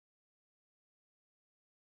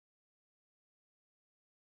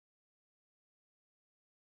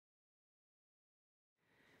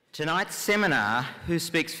Tonight's seminar, Who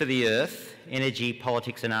Speaks for the Earth? Energy,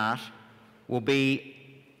 Politics and Art, will be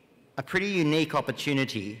a pretty unique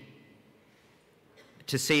opportunity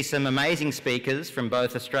to see some amazing speakers from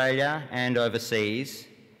both Australia and overseas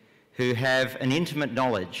who have an intimate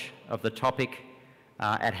knowledge of the topic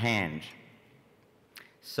at hand.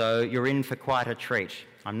 So you're in for quite a treat.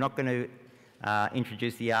 I'm not going to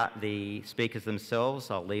introduce the speakers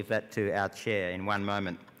themselves. I'll leave that to our chair in one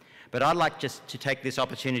moment. But I'd like just to take this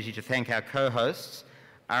opportunity to thank our co-hosts,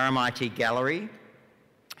 RMIT Gallery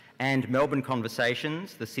and Melbourne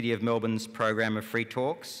Conversations, the City of Melbourne's program of free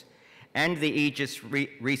talks, and the AEGIS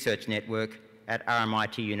Research Network at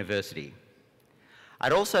RMIT University.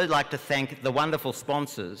 I'd also like to thank the wonderful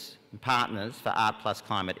sponsors and partners for Art Plus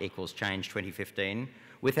Climate Equals Change 2015,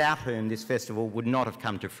 without whom this festival would not have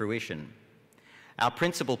come to fruition. Our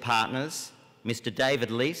principal partners, Mr. David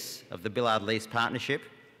Leese of the Billard Lease Partnership,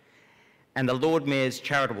 and the Lord Mayor's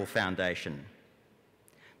Charitable Foundation,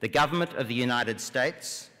 the Government of the United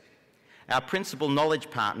States, our principal knowledge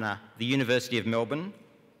partner, the University of Melbourne,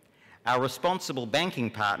 our responsible banking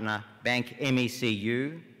partner, Bank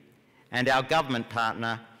MECU, and our government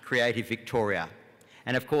partner, Creative Victoria,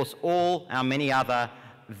 and of course all our many other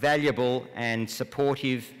valuable and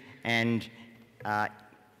supportive and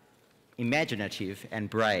imaginative and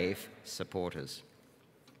brave supporters.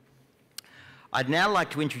 I'd now like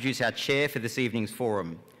to introduce our chair for this evening's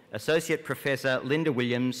forum, Associate Professor Linda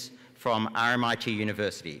Williams from RMIT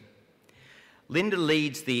University. Linda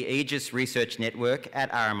leads the AEGIS Research Network at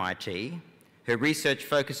RMIT. Her research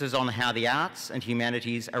focuses on how the arts and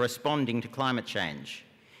humanities are responding to climate change.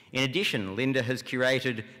 In addition, Linda has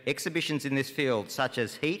curated exhibitions in this field such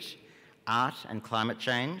as Heat, Art and Climate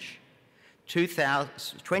Change,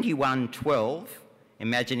 2112,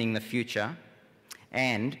 Imagining the Future,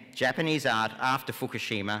 and Japanese Art After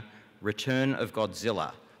Fukushima, Return of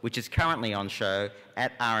Godzilla, which is currently on show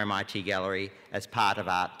at RMIT Gallery as part of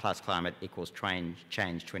Art Plus Climate Equals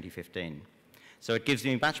Change 2015. So it gives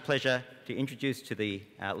me much pleasure to introduce to the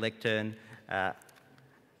lectern,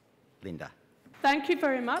 Linda. Thank you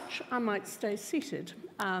very much. I might stay seated.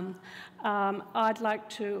 I'd like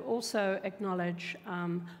to also acknowledge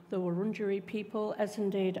the Wurundjeri people, as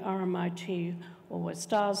indeed RMIT always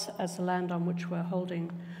does, as the land on which we're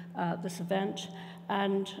holding this event,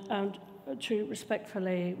 and to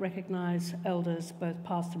respectfully recognise elders both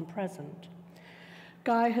past and present.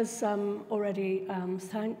 Guy has already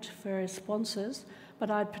thanked various sponsors, but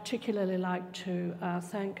I'd particularly like to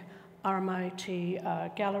thank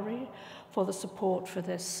RMIT Gallery for the support for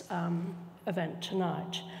this event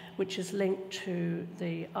tonight, which is linked to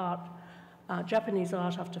the Japanese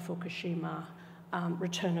Art After Fukushima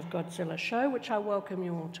Return of Godzilla show, which I welcome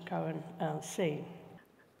you all to go and see.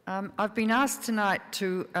 I've been asked tonight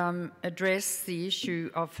to address the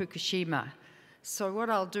issue of Fukushima. So what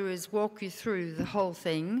I'll do is walk you through the whole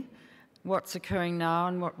thing, what's occurring now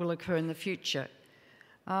and what will occur in the future.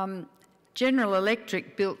 General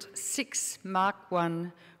Electric built 6 Mark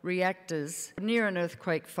I reactors near an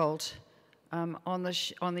earthquake fault on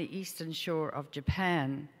the eastern shore of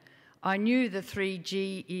Japan. I knew the 3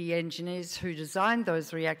 GE engineers who designed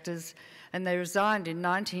those reactors, and they resigned in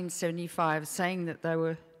 1975 saying that they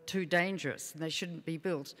were too dangerous and they shouldn't be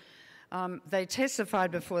built. They testified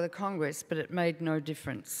before the Congress, but it made no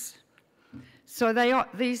difference. So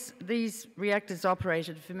these reactors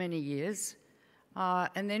operated for many years,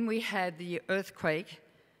 and then we had the earthquake,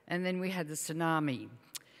 and then we had the tsunami.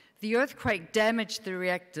 The earthquake damaged the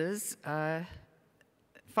reactors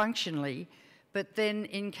functionally, but then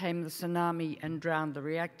in came the tsunami and drowned the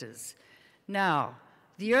reactors. Now,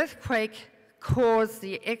 the earthquake caused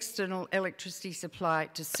the external electricity supply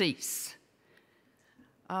to cease.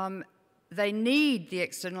 They need the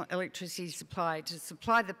external electricity supply to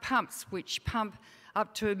supply the pumps, which pump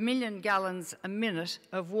up to 1 million gallons a minute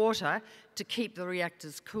of water to keep the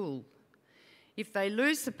reactors cool. If they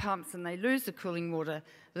lose the pumps and they lose the cooling water,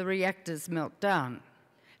 the reactors melt down.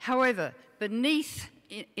 However, beneath,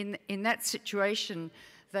 in that situation,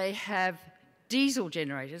 they have diesel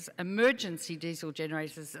generators, emergency diesel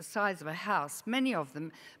generators the size of a house, many of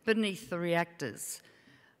them beneath the reactors.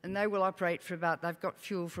 And they will operate for they've got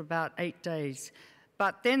fuel for about 8 days.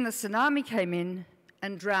 But then the tsunami came in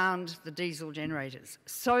and drowned the diesel generators.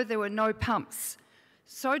 So there were no pumps.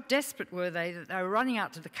 So desperate were they that they were running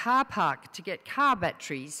out to the car park to get car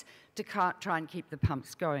batteries to try and keep the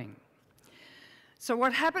pumps going. So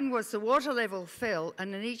what happened was the water level fell,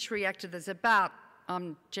 and in each reactor there's about,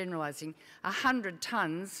 I'm generalising, 100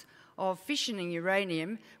 tonnes of fissioning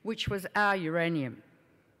uranium, which was our uranium,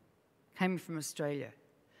 came from Australia.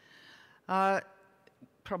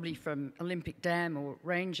 probably from Olympic Dam or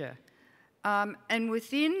Ranger. And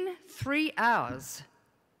within 3 hours,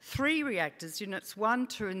 3 reactors, units 1,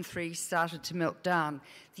 2 and 3, started to melt down.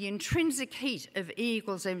 The intrinsic heat of E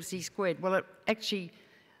equals mc squared, well, it actually,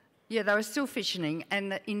 yeah, they were still fissioning,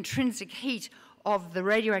 and the intrinsic heat of the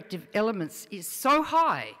radioactive elements is so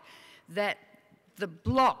high that the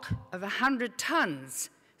block of 100 tons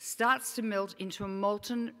starts to melt into a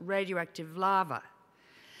molten radioactive lava.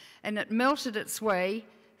 And it melted its way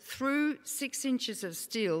through 6 inches of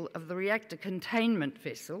steel of the reactor containment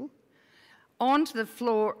vessel onto the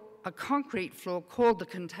floor, a concrete floor called the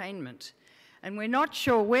containment. And we're not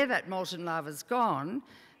sure where that molten lava's gone,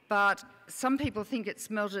 but some people think it's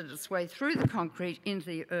melted its way through the concrete into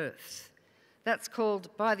the earth. That's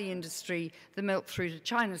called, by the industry, the melt through to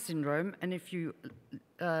China syndrome. And if you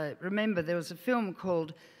remember, there was a film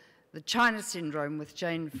called The China Syndrome with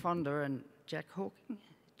Jane Fonda and Jack Hawking?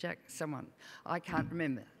 Someone, I can't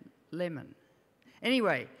remember, Lemon.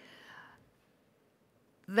 Anyway,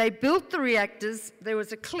 they built the reactors, there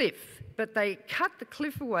was a cliff, but they cut the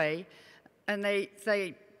cliff away and they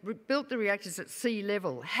built the reactors at sea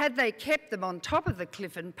level. Had they kept them on top of the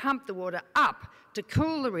cliff and pumped the water up to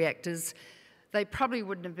cool the reactors, they probably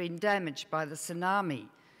wouldn't have been damaged by the tsunami.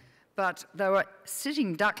 But they were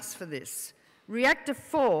sitting ducks for this. Reactor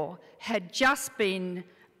 4 had just been,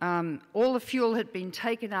 all the fuel had been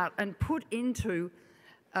taken out and put into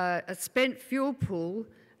a spent fuel pool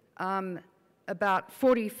about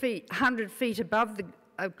 40 feet, 100 feet above the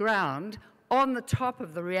ground on the top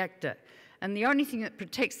of the reactor. And the only thing that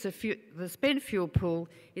protects the spent fuel pool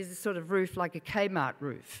is a sort of roof like a Kmart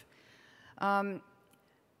roof.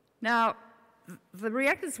 Now, the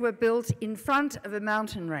reactors were built in front of a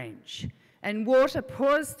mountain range, and water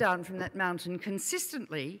pours down from that mountain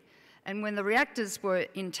consistently, and when the reactors were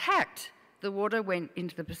intact, the water went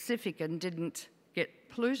into the Pacific and didn't get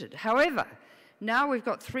polluted. However, now we've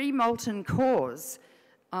got 3 molten cores,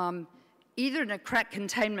 either in a cracked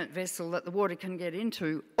containment vessel that the water can get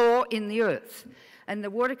into, or in the earth. And the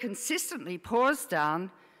water consistently pours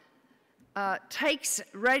down, takes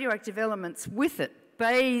radioactive elements with it,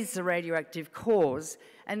 bathes the radioactive cores,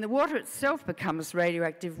 and the water itself becomes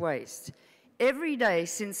radioactive waste. Every day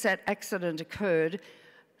since that accident occurred,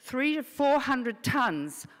 300 to 400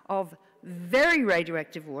 tons of very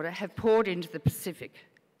radioactive water have poured into the Pacific.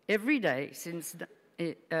 Every day since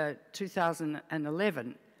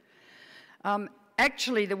 2011.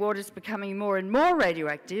 Actually, the water is becoming more and more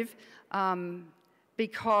radioactive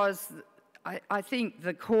because I think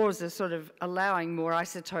the cores are sort of allowing more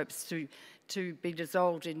isotopes to be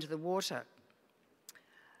dissolved into the water.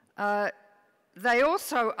 They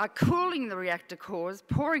also are cooling the reactor cores,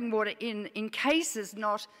 pouring water in case there's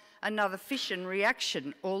not another fission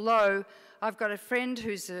reaction, although I've got a friend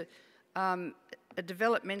who's a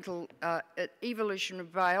developmental evolutionary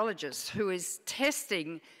biologist who is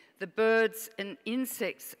testing the birds and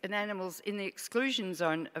insects and animals in the exclusion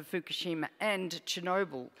zone of Fukushima and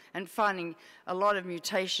Chernobyl, and finding a lot of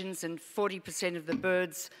mutations, and 40% of the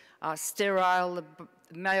birds are sterile, the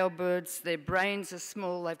male birds, their brains are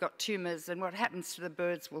small, they've got tumours, and what happens to the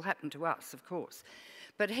birds will happen to us, of course.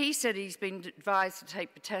 But he said he's been advised to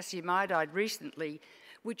take potassium iodide recently,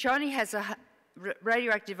 which only has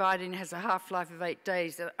radioactive iodine has a half-life of 8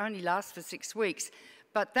 days. It only lasts for 6 weeks,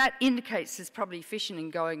 but that indicates there's probably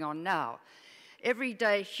fissioning going on now. Every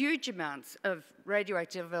day, huge amounts of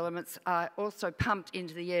radioactive elements are also pumped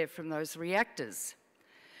into the air from those reactors.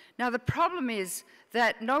 Now, the problem is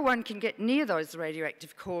that no one can get near those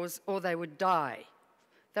radioactive cores or they would die.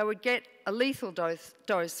 They would get a lethal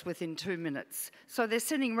dose within 2 minutes. So they're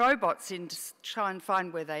sending robots in to try and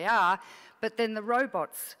find where they are, but then the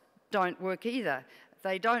robots don't work either.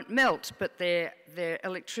 They don't melt, but their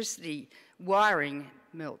electricity wiring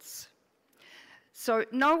melts. So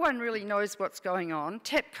no one really knows what's going on.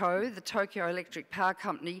 TEPCO, the Tokyo Electric Power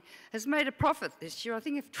Company, has made a profit this year, I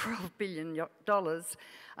think of $12 billion,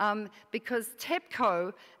 because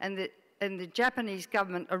TEPCO and the Japanese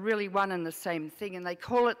government are really one and the same thing, and they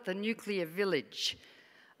call it the nuclear village.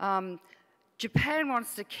 Japan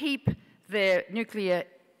wants to keep their nuclear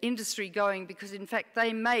industry going because, in fact,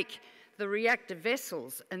 they make the reactor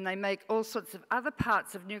vessels and they make all sorts of other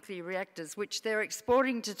parts of nuclear reactors which they're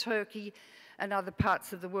exporting to Turkey and other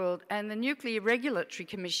parts of the world. And the Nuclear Regulatory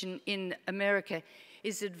Commission in America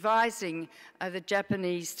is advising the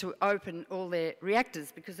Japanese to open all their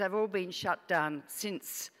reactors because they've all been shut down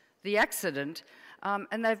since the accident,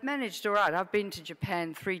 and they've managed all right. I've been to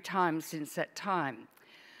Japan 3 times since that time.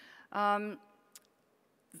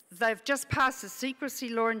 They've just passed a secrecy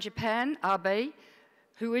law in Japan, Abe,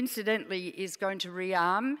 who incidentally is going to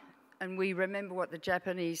rearm and we remember what the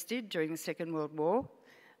Japanese did during the Second World War.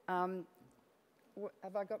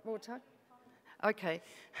 Have I got more time? Okay.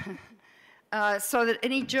 So that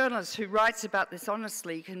any journalist who writes about this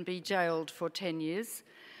honestly can be jailed for 10 years.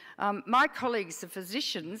 My colleagues, the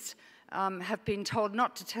physicians, have been told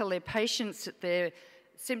not to tell their patients that their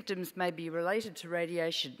symptoms may be related to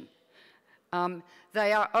radiation.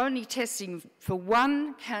 They are only testing for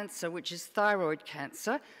one cancer, which is thyroid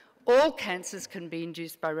cancer. All cancers can be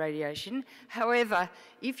induced by radiation. However,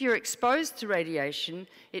 if you're exposed to radiation,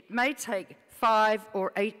 it may take 5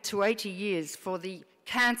 or 8 to 80 years for the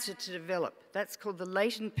cancer to develop. That's called the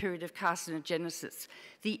latent period of carcinogenesis,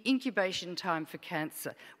 the incubation time for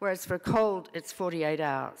cancer, whereas for a cold, it's 48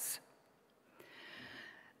 hours.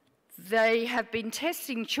 They have been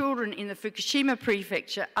testing children in the Fukushima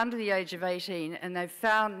prefecture under the age of 18, and they've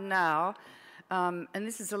found now, and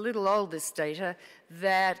this is a little old, this data,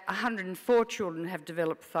 that 104 children have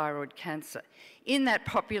developed thyroid cancer. In that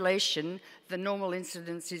population, the normal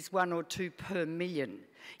incidence is 1 or 2 per million.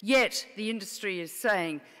 Yet, the industry is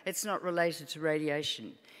saying it's not related to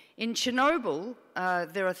radiation. In Chernobyl,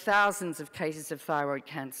 there are thousands of cases of thyroid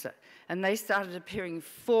cancer, and they started appearing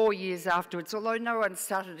 4 years afterwards, although no one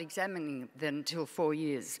started examining them until 4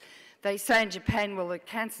 years. They say in Japan, well, the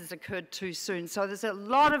cancers occurred too soon, so there's a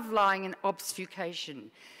lot of lying and obfuscation.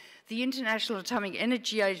 The International Atomic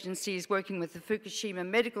Energy Agency is working with the Fukushima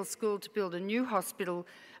Medical School to build a new hospital,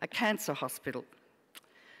 a cancer hospital.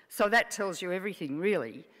 So that tells you everything,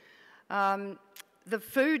 really. The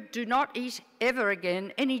food, do not eat ever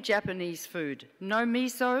again any Japanese food. No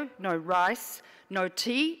miso, no rice, no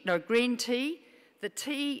tea, no green tea. The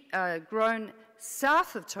tea grown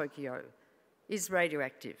south of Tokyo is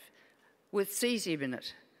radioactive with cesium in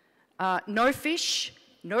it. No fish,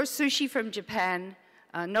 no sushi from Japan,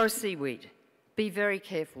 no seaweed. Be very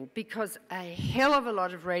careful because a hell of a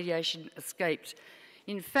lot of radiation escaped.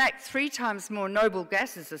 In fact, 3 times more noble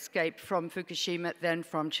gases escaped from Fukushima than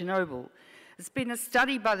from Chernobyl. There's been a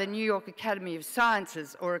study by the New York Academy of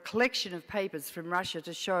Sciences, or a collection of papers from Russia,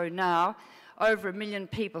 to show now over 1 million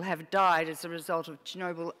people have died as a result of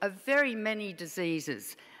Chernobyl of very many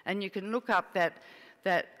diseases. And you can look up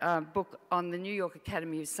that book on the New York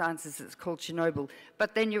Academy of Sciences. It's called Chernobyl.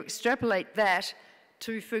 But then you extrapolate that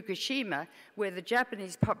to Fukushima, where the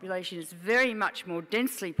Japanese population is very much more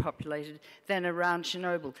densely populated than around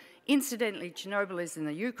Chernobyl. Incidentally, Chernobyl is in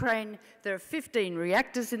the Ukraine. There are 15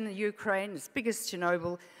 reactors in the Ukraine, as big as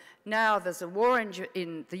Chernobyl. Now there's a war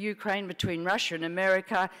in the Ukraine between Russia and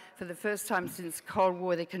America. For the first time since the Cold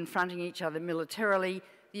War, they're confronting each other militarily.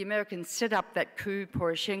 The Americans set up that coup.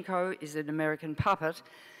 Poroshenko is an American puppet.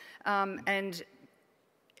 And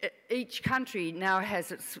each country now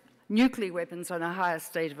has its nuclear weapons on a higher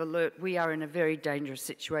state of alert. We are in a very dangerous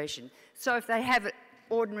situation. So if they have an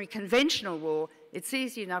ordinary conventional war, it's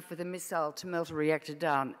easy enough with a missile to melt a reactor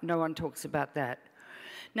down. No one talks about that.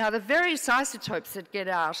 Now, the various isotopes that get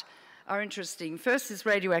out are interesting. First is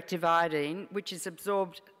radioactive iodine, which is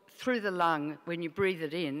absorbed through the lung when you breathe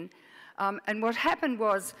it in. And what happened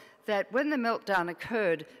was that when the meltdown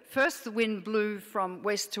occurred, first the wind blew from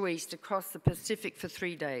west to east across the Pacific for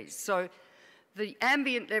 3 days. So the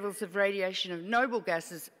ambient levels of radiation of noble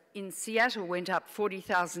gases in Seattle went up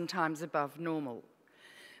 40,000 times above normal.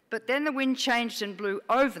 But then the wind changed and blew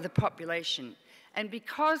over the population. And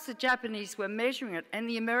because the Japanese were measuring it, and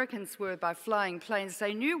the Americans were by flying planes,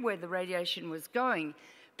 they knew where the radiation was going,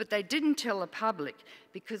 but they didn't tell the public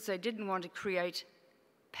because they didn't want to create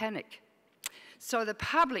panic. So the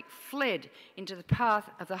public fled into the path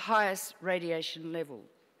of the highest radiation level.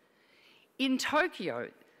 In Tokyo,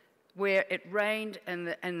 where it rained and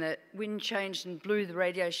the wind changed and blew the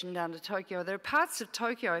radiation down to Tokyo, there are parts of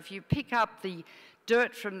Tokyo, if you pick up the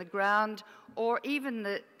dirt from the ground or even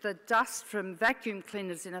the dust from vacuum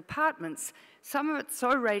cleaners in apartments, some of it's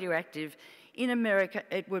so radioactive, in America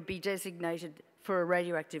it would be designated for a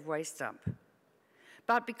radioactive waste dump.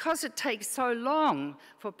 But because it takes so long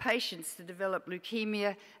for patients to develop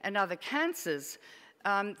leukemia and other cancers,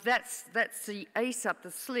 that's the ace up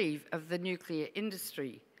the sleeve of the nuclear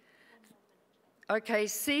industry. Okay,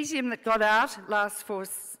 cesium that got out lasts for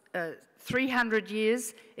 300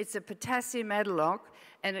 years. It's a potassium analog,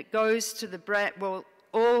 and it goes to the brain, well,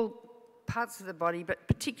 all parts of the body, but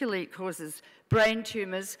particularly it causes brain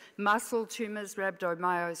tumours, muscle tumours,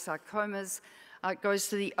 rhabdomyosarcomas. It goes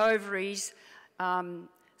to the ovaries.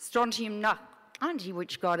 Strontium 90,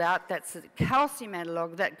 which got out, that's a calcium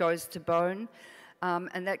analog, that goes to bone,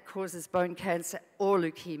 and that causes bone cancer or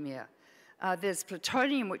leukemia. There's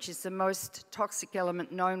plutonium, which is the most toxic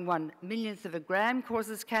element known, 1/1,000,000th of a gram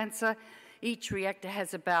causes cancer. Each reactor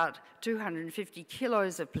has about 250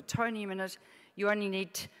 kilos of plutonium in it. You only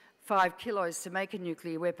need 5 kilos to make a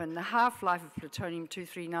nuclear weapon. The half-life of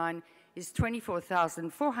plutonium-239 is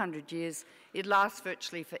 24,400 years. It lasts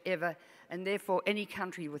virtually forever, and therefore any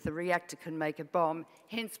country with a reactor can make a bomb,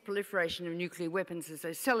 hence proliferation of nuclear weapons as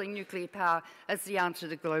they're selling nuclear power as the answer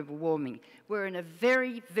to global warming. We're in a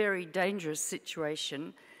very, very dangerous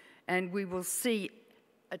situation, and we will see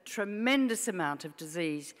a tremendous amount of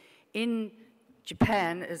disease in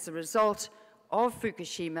Japan as a result of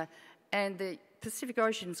Fukushima, and the Pacific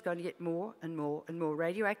Ocean is going to get more and more and more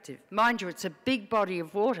radioactive. Mind you, it's a big body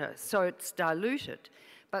of water, so it's diluted.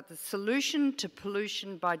 But the solution to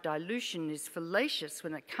pollution by dilution is fallacious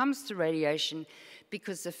when it comes to radiation,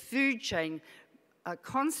 because the food chain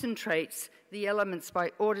concentrates the elements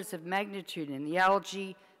by orders of magnitude in the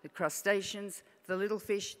algae, the crustaceans, the little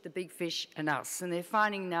fish, the big fish, and us. And they're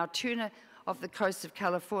finding now tuna off the coast of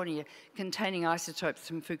California containing isotopes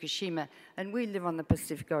from Fukushima, and we live on the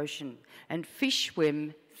Pacific Ocean. And fish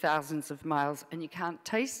swim thousands of miles, and you can't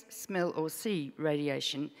taste, smell, or see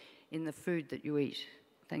radiation in the food that you eat.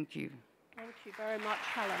 Thank you. Thank you very much,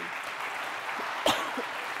 Helen.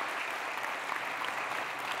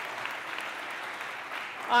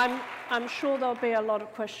 I'm sure there'll be a lot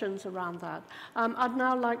of questions around that. I'd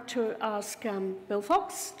now like to ask Bill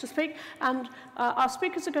Fox to speak, and our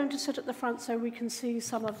speakers are going to sit at the front so we can see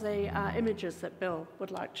some of the images that Bill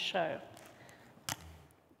would like to show.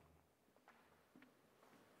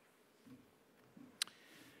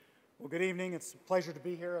 Well, good evening. It's a pleasure to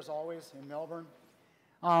be here, as always, in Melbourne.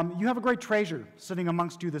 You have a great treasure sitting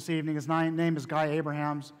amongst you this evening. His name is Guy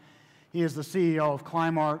Abrahams. He is the CEO of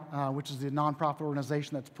Climarte, which is the nonprofit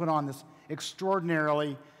organization that's put on this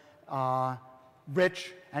extraordinarily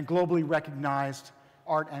rich and globally recognized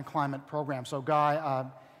art and climate program. So, Guy,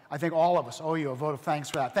 I think all of us owe you a vote of thanks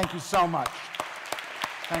for that. Thank you so much.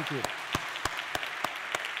 Thank you.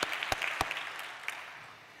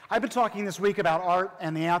 I've been talking this week about art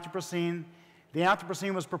and the Anthropocene. The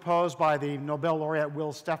Anthropocene was proposed by the Nobel laureate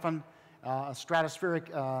Will Stephan, a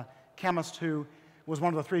stratospheric chemist who was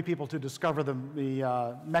one of the 3 people to discover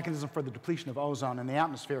the mechanism for the depletion of ozone in the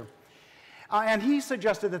atmosphere. And he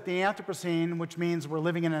suggested that the Anthropocene, which means we're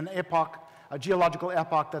living in an epoch, a geological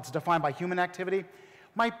epoch that's defined by human activity,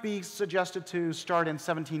 might be suggested to start in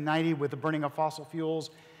 1790 with the burning of fossil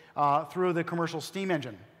fuels through the commercial steam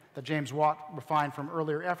engine that James Watt refined from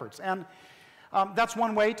earlier efforts. And that's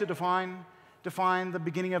one way to define the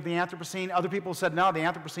beginning of the Anthropocene. Other people said, no, the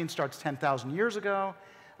Anthropocene starts 10,000 years ago,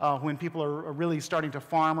 when people are really starting to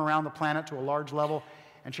farm around the planet to a large level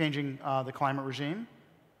and changing the climate regime.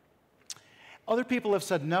 Other people have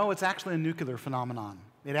said, no, it's actually a nuclear phenomenon.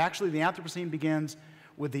 The Anthropocene begins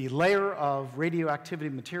with the layer of radioactive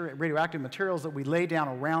materials that we lay down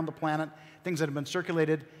around the planet, things that have been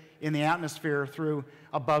circulated in the atmosphere through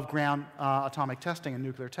above-ground atomic testing and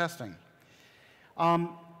nuclear testing.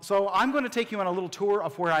 So I'm going to take you on a little tour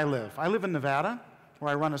of where I live. I live in Nevada,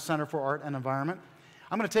 where I run a Center for Art and Environment.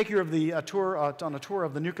 I'm going to take you on a tour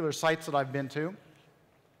of the nuclear sites that I've been to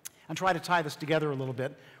and try to tie this together a little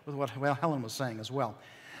bit with what Helen was saying as well.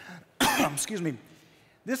 Excuse me.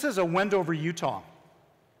 This is Wendover, Utah.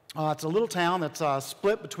 It's a little town that's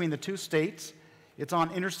split between the 2 states. It's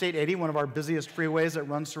on Interstate 80, one of our busiest freeways that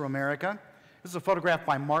runs through America. This is a photograph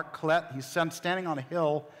by Mark Collette. He's standing on a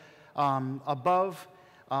hill above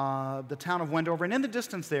the town of Wendover. And in the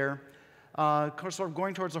distance there, sort of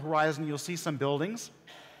going towards the horizon, you'll see some buildings.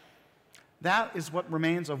 That is what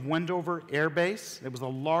remains of Wendover Air Base. It was the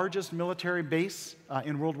largest military base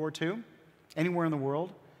in World War II, anywhere in the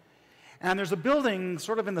world. And there's a building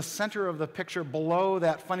sort of in the center of the picture below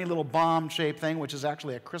that funny little bomb-shaped thing, which is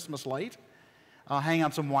actually a Christmas light, hanging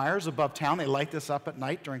on some wires above town. They light this up at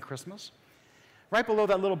night during Christmas. Right below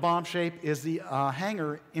that little bomb shape is the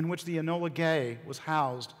hangar in which the Enola Gay was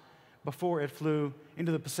housed before it flew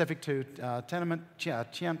into the Pacific to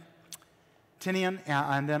Tinian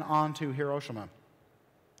and then on to Hiroshima.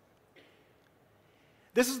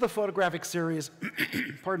 This is the photographic series,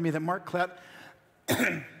 pardon me, that Mark Collette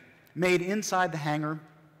made inside the hangar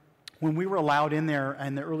when we were allowed in there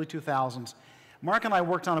in the early 2000s. Mark and I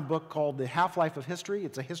worked on a book called The Half-Life of History.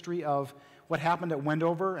 It's a history of what happened at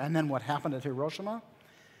Wendover and then what happened at Hiroshima.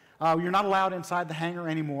 You're not allowed inside the hangar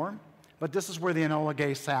anymore, but this is where the Enola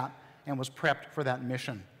Gay sat and was prepped for that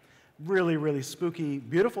mission. Really, really spooky,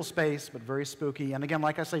 beautiful space, but very spooky. And again,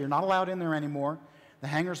 like I say, you're not allowed in there anymore. The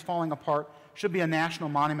hangar's falling apart. Should be a national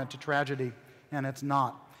monument to tragedy, and it's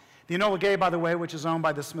not. The Enola Gay, by the way, which is owned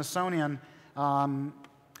by the Smithsonian,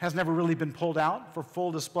 has never really been pulled out for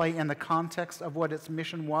full display in the context of what its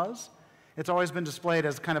mission was. It's always been displayed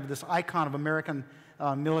as kind of this icon of American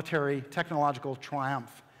military technological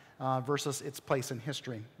triumph versus its place in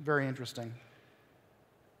history. Very interesting.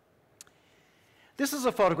 This is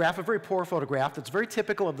a photograph, a very poor photograph, that's very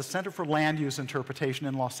typical of the Center for Land Use Interpretation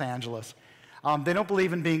in Los Angeles. They don't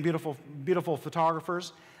believe in being beautiful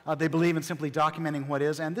photographers. They believe in simply documenting what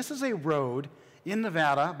is. And this is a road in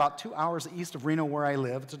Nevada, about 2 hours east of Reno, where I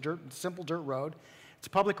live. It's a simple dirt road. It's a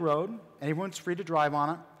public road, and everyone's free to drive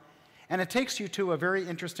on it. And it takes you to a very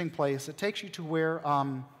interesting place. It takes you to where,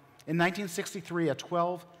 in 1963, a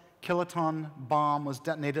 12-kiloton bomb was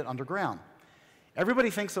detonated underground. Everybody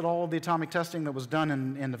thinks that all of the atomic testing that was done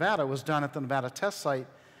in Nevada was done at the Nevada Test Site,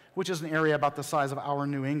 which is an area about the size of our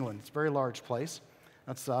New England. It's a very large place.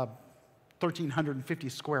 That's 1,350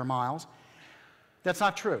 square miles. That's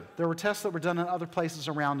not true. There were tests that were done in other places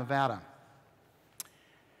around Nevada.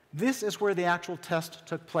 This is where the actual test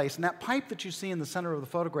took place. And that pipe that you see in the center of the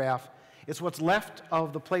photograph is what's left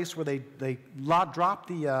of the place where they dropped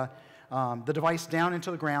the device down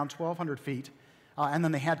into the ground, 1,200 feet. And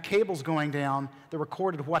then they had cables going down that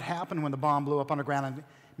recorded what happened when the bomb blew up underground and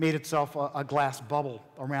made itself a glass bubble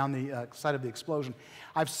around the site of the explosion.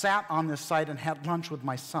 I've sat on this site and had lunch with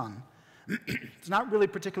my son. It's not really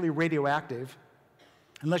particularly radioactive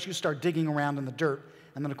unless you start digging around in the dirt.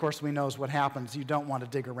 And then, of course, we know what happens. You don't want to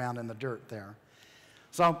dig around in the dirt there.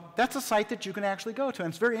 So that's a site that you can actually go to. And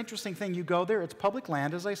it's a very interesting thing. You go there. It's public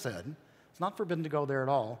land, as I said. It's not forbidden to go there at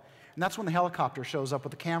all. And that's when the helicopter shows up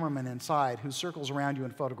with the cameraman inside who circles around you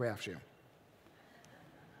and photographs you.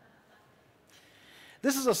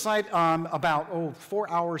 This is a site about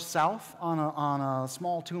 4 hours south on a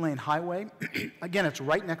small 2-lane highway. Again, it's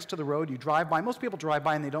right next to the road. You drive by. Most people drive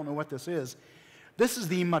by and they don't know what this is. This is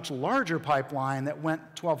the much larger pipeline that went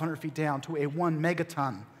 1,200 feet down to a 1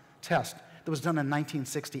 megaton test that was done in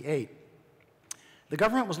 1968. The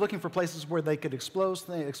government was looking for places where they could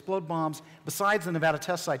explode bombs besides the Nevada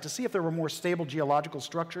test site to see if there were more stable geological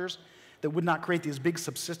structures that would not create these big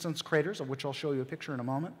subsistence craters, of which I'll show you a picture in a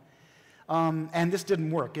moment. And this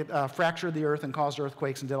didn't work. It fractured the earth and caused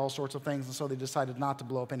earthquakes and did all sorts of things, and so they decided not to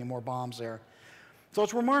blow up any more bombs there. So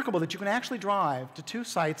it's remarkable that you can actually drive to 2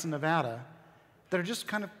 sites in Nevada that are just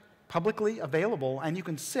kind of publicly available, and you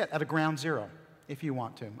can sit at a ground zero if you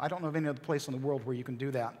want to. I don't know of any other place in the world where you can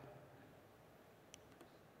do that.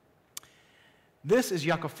 This is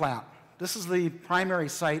Yucca Flat. This is the primary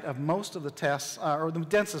site of most of the tests, or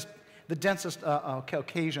the densest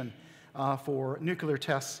occasion for nuclear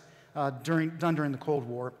tests done during the Cold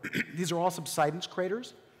War. These are all subsidence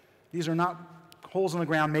craters. These are not holes in the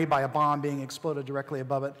ground made by a bomb being exploded directly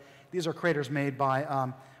above it. These are craters made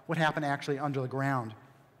by what happened actually under the ground.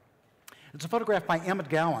 It's a photograph by Emmett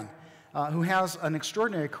Gowan, who has an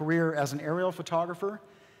extraordinary career as an aerial photographer.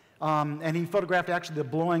 And he photographed actually the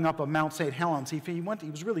blowing up of Mount St. Helens. He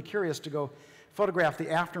was really curious to go photograph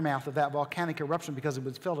the aftermath of that volcanic eruption because it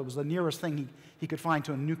was felt it was the nearest thing he could find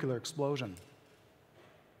to a nuclear explosion.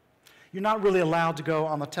 You're not really allowed to go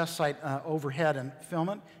on the test site overhead and film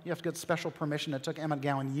it. You have to get special permission. It took Emmett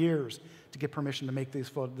Gowan years to get permission to make this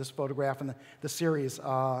photograph and the series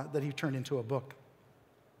that he turned into a book.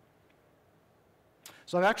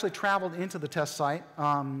 So I've actually traveled into the test site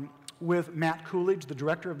with Matt Coolidge, the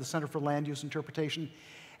director of the Center for Land Use Interpretation.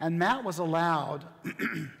 And Matt was allowed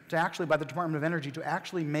to actually, by the Department of Energy, to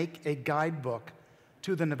actually make a guidebook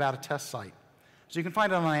to the Nevada test site. So you can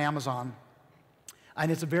find it on Amazon. And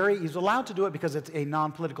he's allowed to do it because it's a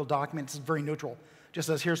non-political document. It's very neutral. Just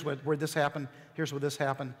says, here's where this happened, here's where this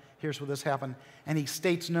happened, here's where this happened. And he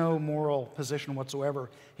states no moral position whatsoever.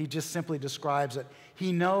 He just simply describes it.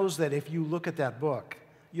 He knows that if you look at that book,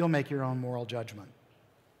 you'll make your own moral judgment.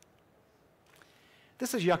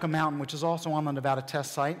 This is Yucca Mountain, which is also on the Nevada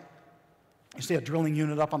test site. You see a drilling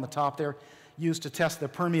unit up on the top there used to test the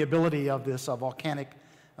permeability of this volcanic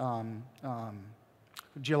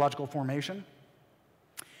geological formation.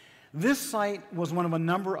 This site was one of a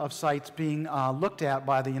number of sites being looked at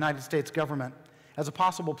by the United States government as a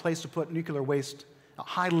possible place to put nuclear waste,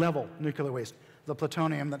 high-level nuclear waste, the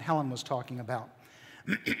plutonium that Helen was talking about.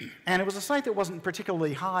 And it was a site that wasn't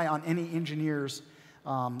particularly high on any engineer's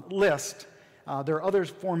list. There are other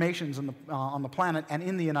formations on the planet and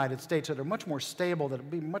in the United States that are much more stable, that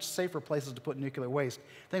would be much safer places to put nuclear waste,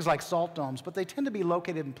 things like salt domes, but they tend to be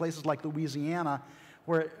located in places like Louisiana,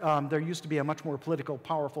 where there used to be a much more political,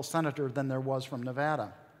 powerful senator than there was from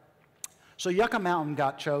Nevada. So Yucca Mountain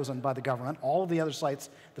got chosen by the government. All of the other sites,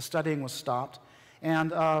 the studying was stopped,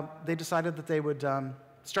 and they decided that they would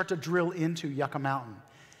start to drill into Yucca Mountain.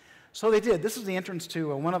 So they did. This is the entrance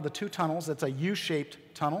to one of the 2 tunnels. It's a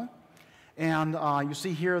U-shaped tunnel. And you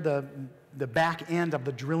see here the back end of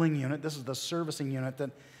the drilling unit. This is the servicing unit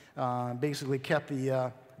that basically kept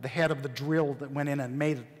the head of the drill that went in and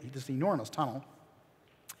made this enormous tunnel.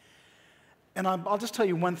 And I'll just tell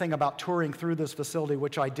you one thing about touring through this facility,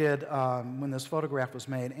 which I did when this photograph was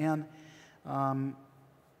made. And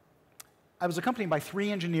I was accompanied by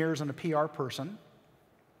 3 engineers and a PR person,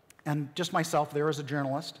 and just myself there as a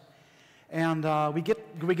journalist. And we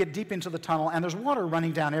get deep into the tunnel, and there's water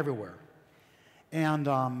running down everywhere. And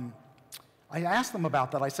I asked them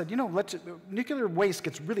about that. I said, you know, nuclear waste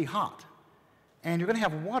gets really hot, and you're going to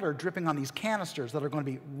have water dripping on these canisters that are going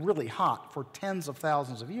to be really hot for tens of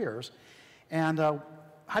thousands of years. And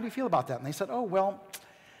how do you feel about that? And they said, oh, well,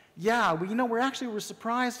 yeah, we're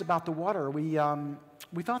surprised about the water.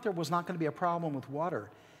 We thought there was not going to be a problem with water.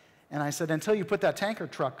 And I said, until you put that tanker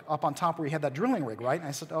truck up on top where you had that drilling rig, right? And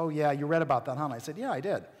I said, oh, yeah, you read about that, huh? And I said, yeah, I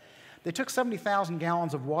did. They took 70,000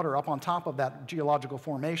 gallons of water up on top of that geological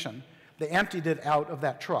formation. They emptied it out of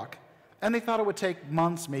that truck. And they thought it would take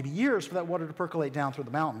months, maybe years, for that water to percolate down through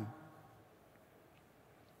the mountain.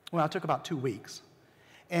 Well, it took about 2 weeks.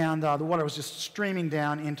 And the water was just streaming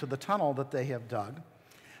down into the tunnel that they have dug.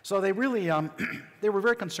 So they really, they were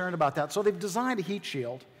very concerned about that. So they've designed a heat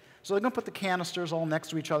shield. So they're going to put the canisters all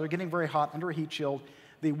next to each other, getting very hot under a heat shield.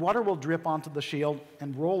 The water will drip onto the shield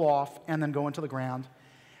and roll off and then go into the ground.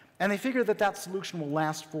 And they figure that that solution will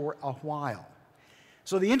last for a while.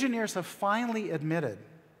 So the engineers have finally admitted.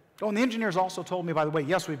 Oh, and the engineers also told me, by the way,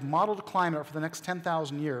 yes, we've modeled Climate for the next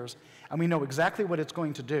 10,000 years, and we know exactly what it's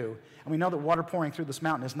going to do, and we know that water pouring through this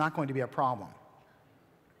mountain is not going to be a problem.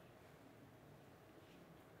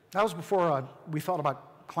 That was before we thought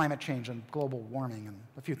about climate change and global warming and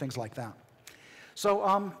a few things like that.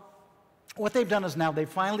 So what they've done is now they've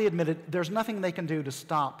finally admitted there's nothing they can do to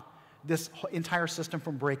stop this entire system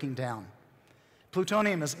from breaking down.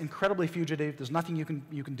 Plutonium is incredibly fugitive. There's nothing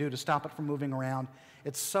you can do to stop it from moving around.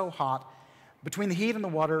 It's so hot. Between the heat and the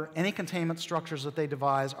water, any containment structures that they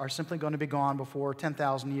devise are simply going to be gone before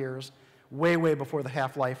 10,000 years, way, way before the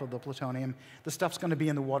half-life of the plutonium. The stuff's going to be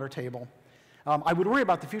in the water table. I would worry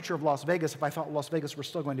about the future of Las Vegas if I thought Las Vegas were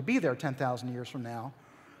still going to be there 10,000 years from now.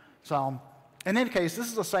 So, in any case,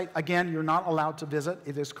 this is a site, again, you're not allowed to visit.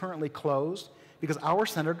 It is currently closed because our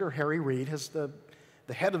Senator, Harry Reid, is the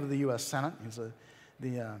head of the U.S. Senate. He's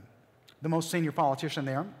the most senior politician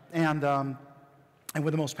there, and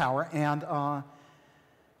with the most power. And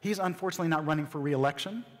he's unfortunately not running for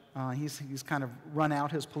re-election. He's kind of run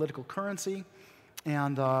out his political currency,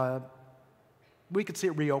 and we could see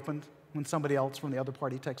it reopened when somebody else from the other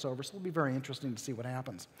party takes over. So it'll be very interesting to see what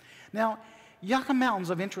happens. Now, Yucca Mountain's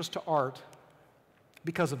of interest to art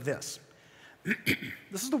because of this.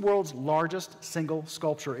 This is the world's largest single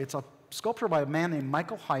sculpture. It's a sculpture by a man named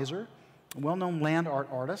Michael Heiser, a well-known land art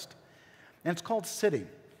artist, and it's called City.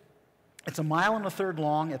 It's 1.3 miles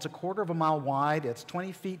long, it's 1/4 mile wide, it's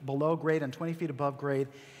 20 feet below grade and 20 feet above grade,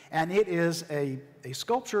 and it is a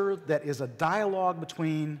sculpture that is a dialogue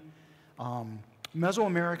between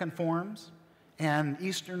Mesoamerican forms and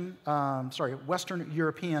Western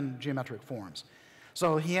European geometric forms.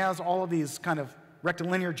 So he has all of these kind of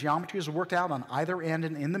rectilinear geometries worked out on either end,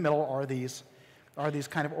 and in the middle are these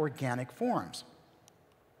kind of organic forms.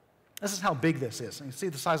 This is how big this is. And you see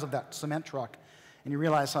the size of that cement truck, and you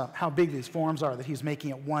realize how big these forms are that he's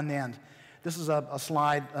making at one end. This is a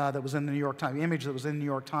slide that was in the New York Times, image that was in the New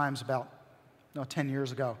York Times about 10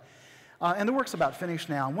 years ago. And the work's about finished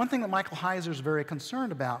now. One thing that Michael Heiser is very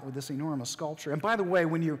concerned about with this enormous sculpture, and by the way,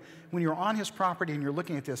 when you're on his property and you're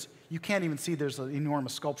looking at this, you can't even see there's an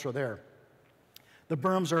enormous sculpture there. The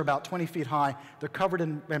berms are about 20 feet high. They're covered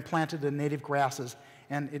and planted in native grasses,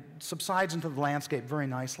 and it subsides into the landscape very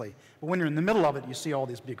nicely. But when you're in the middle of it, you see all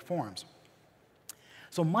these big forms.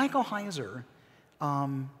 So Michael Heiser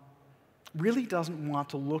really doesn't want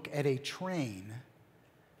to look at a train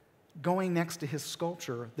going next to his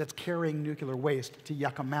sculpture that's carrying nuclear waste to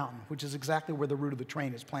Yucca Mountain, which is exactly where the route of the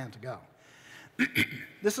train is planned to go.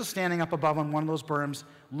 This is standing up above on one of those berms,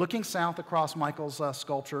 looking south across Michael's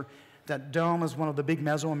sculpture. That dome is one of the big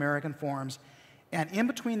Mesoamerican forms. And in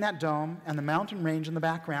between that dome and the mountain range in the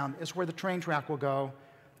background is where the train track will go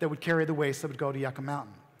that would carry the waste that would go to Yucca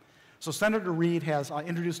Mountain. So Senator Reid has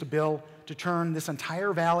introduced a bill to turn this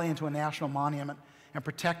entire valley into a national monument and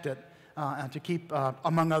protect it, and to keep,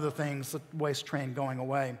 among other things, the waste train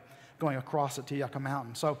going across it to Yucca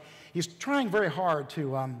Mountain. So he's trying very hard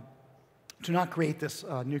to not create this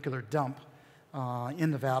nuclear dump in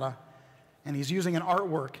Nevada, and he's using an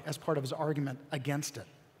artwork as part of his argument against it.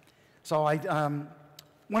 So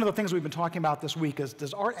one of the things we've been talking about this week is,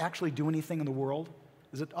 does art actually do anything in the world?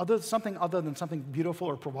 Is it something other than something beautiful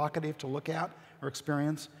or provocative to look at or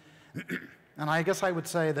experience? And I guess I would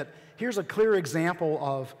say that here's a clear example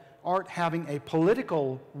of art having a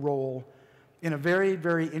political role in a very,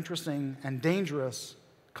 very interesting and dangerous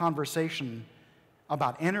conversation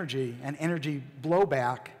about energy and energy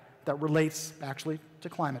blowback that relates actually to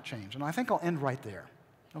climate change. And I think I'll end right there.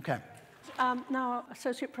 Okay. Now,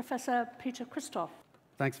 Associate Professor Peter Christoff.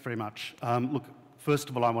 Thanks very much. Look, first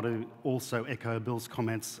of all, I want to also echo Bill's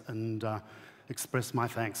comments and express my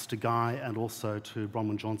thanks to Guy and also to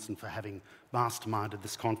Bronwyn Johnson for having masterminded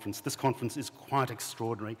this conference. This conference is quite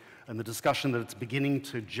extraordinary, and the discussion that it's beginning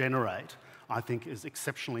to generate, I think, is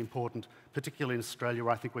exceptionally important, particularly in Australia,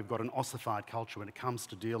 where I think we've got an ossified culture when it comes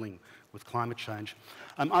to dealing with climate change.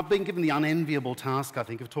 I've been given the unenviable task, I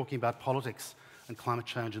think, of talking about politics and climate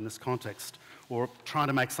change in this context, or trying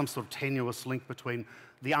to make some sort of tenuous link between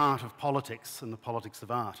the art of politics and the politics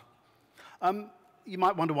of art. You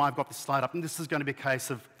might wonder why I've got this slide up, and this is going to be a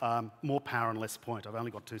case of more power and less point. I've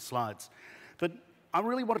only got 2 slides. But I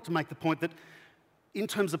really wanted to make the point that in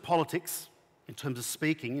terms of politics, in terms of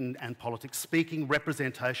speaking and politics, speaking,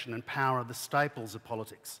 representation and power are the staples of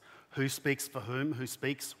politics. Who speaks for who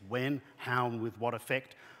speaks when, how and with what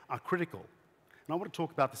effect are critical. And I want to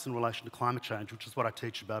talk about this in relation to climate change, which is what I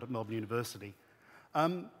teach about at Melbourne University.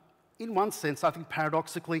 In one sense, I think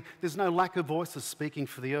paradoxically, there's no lack of voices speaking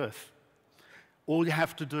for the earth. All you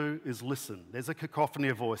have to do is listen. There's a cacophony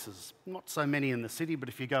of voices, not so many in the city, but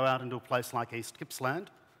if you go out into a place like East Gippsland,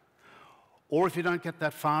 or if you don't get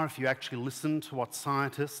that far, if you actually listen to what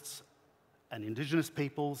scientists and Indigenous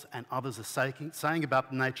peoples and others are saying about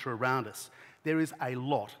the nature around us, there is a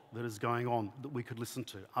lot that is going on that we could listen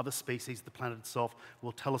to. Other species, the planet itself,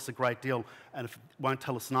 will tell us a great deal, and if it won't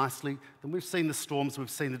tell us nicely, then we've seen the storms, we've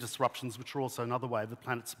seen the disruptions, which are also another way of the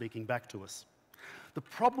planet speaking back to us. The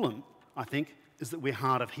problem, I think, is that we're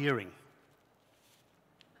hard of hearing.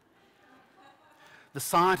 The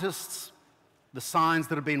scientists, the signs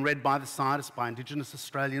that have been read by the scientists, by Indigenous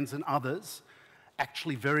Australians and others,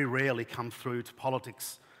 actually very rarely come through to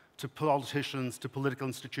politics, to politicians, to political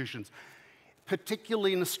institutions.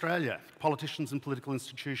 Particularly in Australia, politicians and political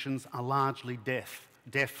institutions are largely deaf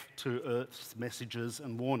to Earth's messages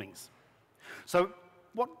and warnings. So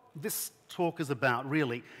what this talk is about,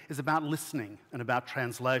 really, is about listening and about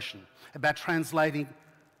translation, about translating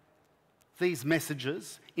these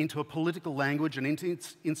messages into a political language and into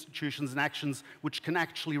institutions and actions which can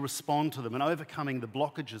actually respond to them, and overcoming the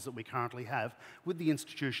blockages that we currently have with the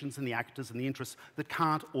institutions and the actors and the interests that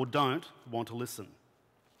can't or don't want to listen.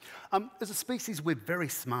 As a species, we're very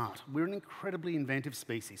smart. We're an incredibly inventive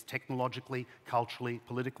species, technologically, culturally,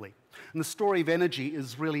 politically. And the story of energy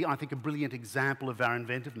is really, I think, a brilliant example of our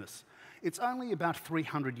inventiveness. It's only about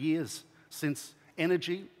 300 years since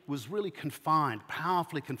energy was really confined,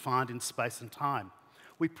 powerfully confined in space and time.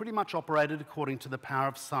 We pretty much operated according to the power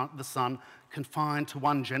of the sun, confined to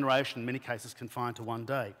one generation, in many cases confined to one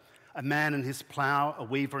day. A man and his plough, a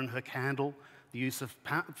weaver and her candle, the use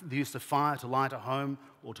of fire to light a home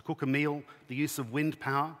or to cook a meal, the use of wind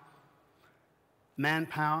power,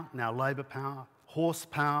 manpower, now labour power,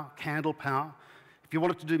 horsepower, candle power. If you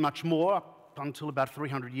wanted to do much more, up until about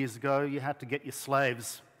 300 years ago, you had to get your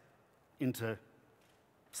slaves into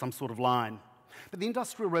some sort of line. But the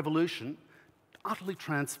Industrial Revolution utterly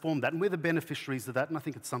transformed that, and we're the beneficiaries of that, and I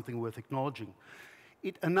think it's something worth acknowledging.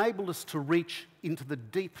 It enabled us to reach into the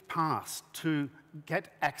deep past, to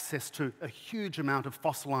get access to a huge amount of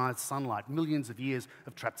fossilised sunlight, millions of years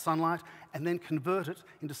of trapped sunlight, and then convert it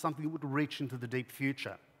into something that would reach into the deep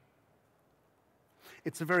future.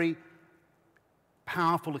 It's a very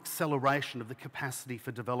powerful acceleration of the capacity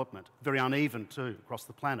for development, very uneven too, across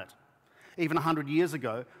the planet. Even 100 years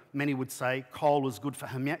ago, many would say coal was good for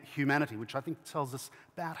humanity, which I think tells us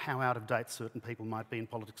about how out of date certain people might be in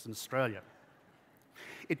politics in Australia.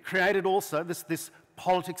 It created also this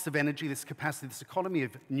politics of energy, this capacity, this economy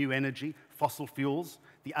of new energy, fossil fuels,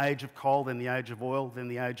 the age of coal, then the age of oil, then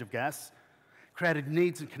the age of gas, created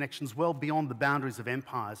needs and connections well beyond the boundaries of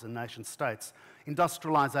empires and nation states.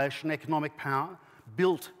 Industrialisation, economic power,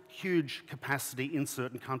 built huge capacity in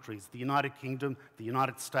certain countries, the United Kingdom, the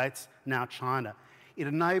United States, now China. It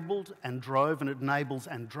enabled and drove, and it enables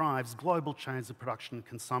and drives global chains of production and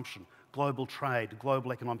consumption, global trade,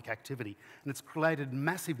 global economic activity, and it's created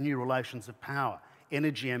massive new relations of power,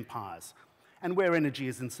 energy empires. And where energy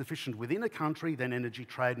is insufficient within a country, then energy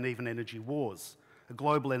trade and even energy wars, a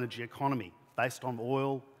global energy economy based on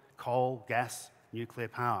oil, coal, gas, nuclear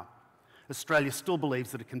power. Australia still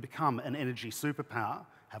believes that it can become an energy superpower.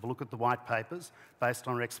 Have a look at the white papers based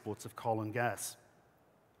on our exports of coal and gas.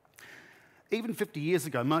 Even 50 years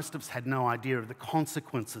ago, most of us had no idea of the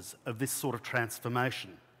consequences of this sort of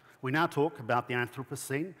transformation. We now talk about the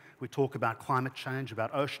Anthropocene, we talk about climate change,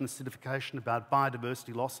 about ocean acidification, about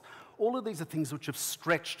biodiversity loss. All of these are things which have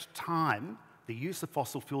stretched time. The use of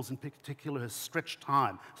fossil fuels in particular has stretched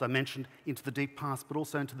time, as I mentioned, into the deep past, but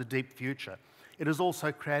also into the deep future. It has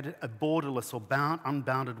also created a borderless or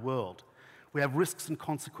unbounded world. We have risks and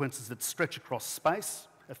consequences that stretch across space,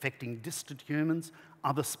 affecting distant humans,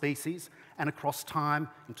 other species, and across time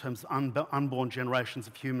in terms of unborn generations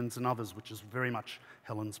of humans and others, which is very much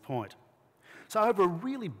Helen's point. So over a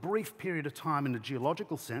really brief period of time in a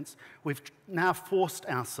geological sense, we've now forced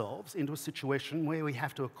ourselves into a situation where we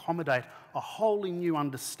have to accommodate a wholly new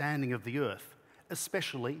understanding of the Earth,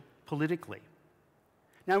 especially politically.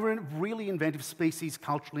 Now, we're a really inventive species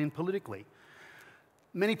culturally and politically.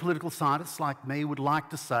 Many political scientists like me would like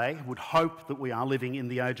to say, would hope that we are living in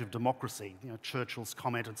the age of democracy. You know, Churchill's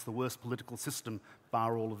comment, it's the worst political system,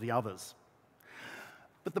 bar all of the others.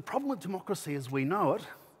 But the problem with democracy as we know it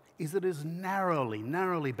is that it is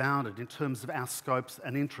narrowly bounded in terms of our scopes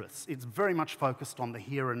and interests. It's very much focused on the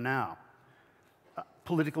here and now.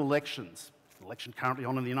 Political elections, election currently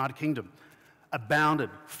on in the United Kingdom, are bounded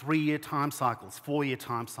 3-year time cycles, 4-year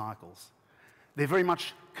time cycles. They're very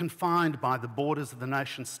much confined by the borders of the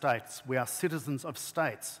nation states. We are citizens of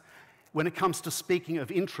states. When it comes to speaking of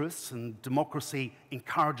interests, and democracy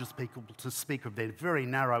encourages people to speak of their very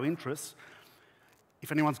narrow interests,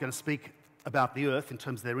 if anyone's going to speak about the Earth in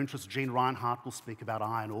terms of their interests, Jean Reinhardt will speak about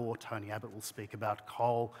iron ore, Tony Abbott will speak about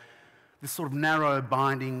coal. This sort of narrow,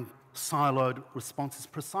 binding, siloed response is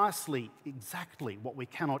precisely, exactly what we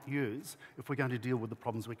cannot use if we're going to deal with the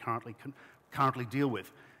problems we currently deal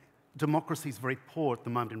with. Democracy is very poor at the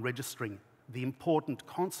moment in registering the important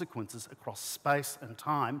consequences across space and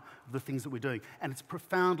time of the things that we're doing, and it's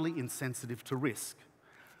profoundly insensitive to risk.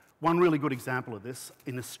 One really good example of this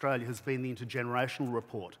in Australia has been the intergenerational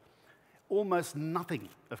report. Almost nothing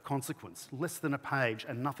of consequence, less than a page,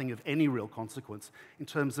 and nothing of any real consequence in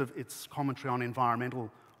terms of its commentary on environmental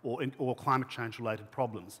or climate change-related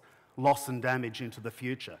problems, loss and damage into the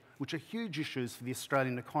future, which are huge issues for the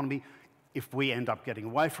Australian economy. If we end up getting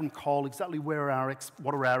away from coal, exactly what are our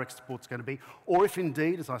exports going to be? Or if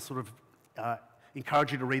indeed, as I sort of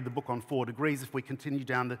encourage you to read the book on 4 degrees, if we continue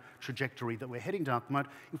down the trajectory that we're heading down at the moment,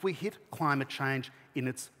 if we hit climate change in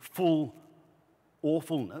its full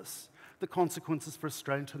awfulness, the consequences for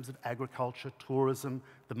Australia in terms of agriculture, tourism,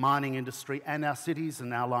 the mining industry, and our cities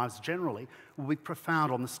and our lives generally will be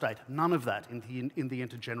profound on the state. None of that in the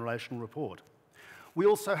intergenerational report. We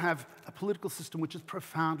also have a political system which is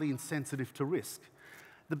profoundly insensitive to risk.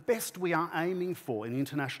 The best we are aiming for in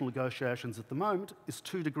international negotiations at the moment is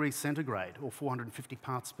 2 degrees centigrade, or 450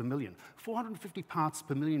 parts per million. 450 parts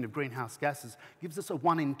per million of greenhouse gases gives us a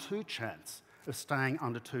 1 in 2 chance of staying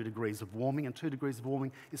under 2 degrees of warming, and 2 degrees of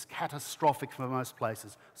warming is catastrophic for most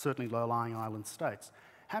places, certainly low-lying island states.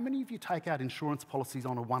 How many of you take out insurance policies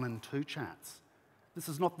on a 1 in 2 chance? This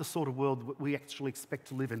is not the sort of world that we actually expect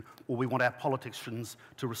to live in, or we want our politicians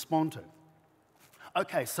to respond to.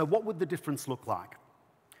 Okay, so what would the difference look like?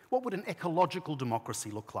 What would an ecological democracy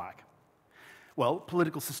look like? Well,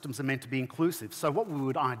 political systems are meant to be inclusive, so what we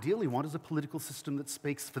would ideally want is a political system that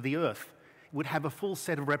speaks for the Earth. It would have a full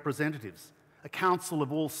set of representatives, a council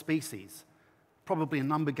of all species, probably a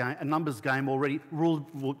numbers game already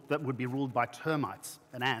that would be ruled by termites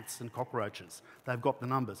and ants and cockroaches. They've got the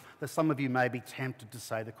numbers. Though some of you may be tempted to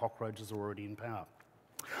say the cockroaches are already in power.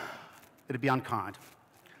 It'd be unkind.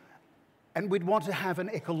 And we'd want to have an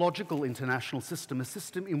ecological international system, a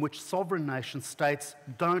system in which sovereign nation states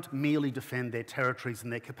don't merely defend their territories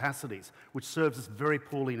and their capacities, which serves us very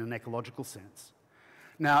poorly in an ecological sense.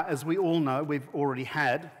 Now, as we all know, we've already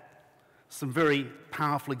had some very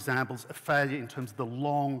powerful examples of failure in terms of the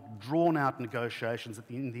long, drawn-out negotiations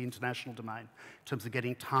in the international domain, in terms of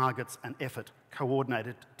getting targets and effort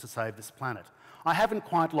coordinated to save this planet. I haven't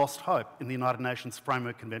quite lost hope in the United Nations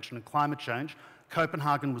Framework Convention on Climate Change.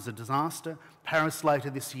 Copenhagen was a disaster. Paris later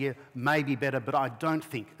this year may be better, but I don't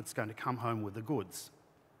think it's going to come home with the goods.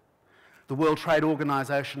 The World Trade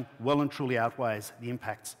Organization well and truly outweighs the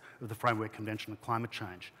impacts of the Framework Convention on Climate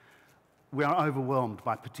Change. We are overwhelmed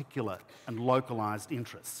by particular and localised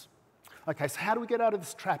interests. Okay, so how do we get out of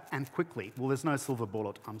this trap, and quickly? Well, there's no silver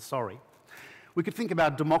bullet, I'm sorry. We could think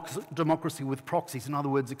about democracy with proxies, in other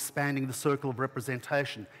words, expanding the circle of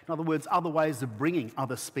representation. In other words, other ways of bringing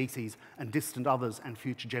other species and distant others and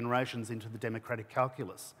future generations into the democratic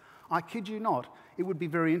calculus. I kid you not, it would be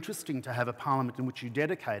very interesting to have a parliament in which you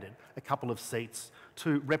dedicated a couple of seats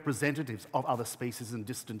to representatives of other species and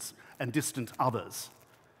distant others.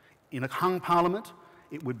 In a hung parliament,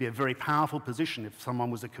 it would be a very powerful position if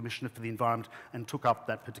someone was a Commissioner for the Environment and took up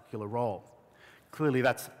that particular role. Clearly,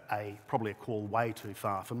 that's probably a call way too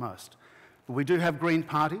far for most. But we do have Green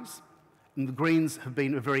parties, and the Greens have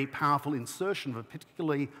been a very powerful insertion of a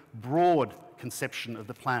particularly broad conception of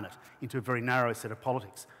the planet into a very narrow set of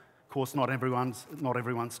politics. Of course, not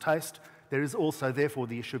everyone's taste. There is also, therefore,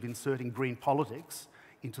 the issue of inserting green politics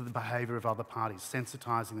into the behaviour of other parties,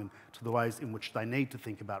 sensitising them to the ways in which they need to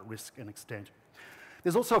think about risk and extent.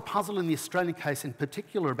 There's also a puzzle in the Australian case in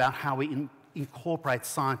particular about how we incorporate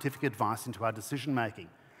scientific advice into our decision-making.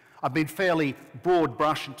 I've been fairly broad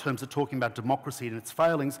brush in terms of talking about democracy and its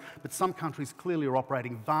failings, but some countries clearly are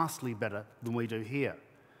operating vastly better than we do here.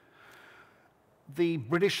 The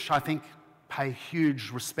British, I think, pay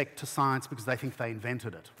huge respect to science because they think they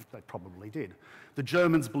invented it. They probably did. The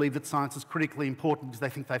Germans believe that science is critically important because they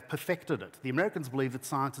think they've perfected it. The Americans believe that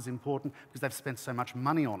science is important because they've spent so much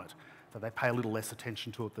money on it, so they pay a little less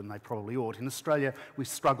attention to it than they probably ought. In Australia, we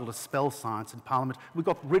struggle to spell science in Parliament. We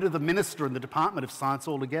got rid of the Minister in the Department of Science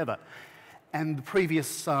altogether. And the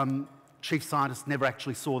previous chief scientist never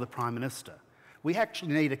actually saw the Prime Minister. We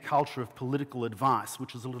actually need a culture of political advice,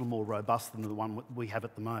 which is a little more robust than the one we have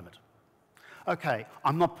at the moment. Okay,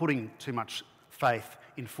 I'm not putting too much faith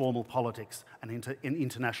in formal politics and in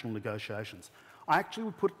international negotiations. I actually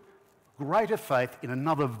would put greater faith in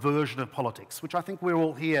another version of politics, which I think we're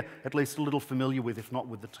all here at least a little familiar with, if not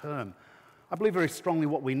with the term. I believe very strongly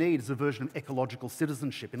what we need is a version of ecological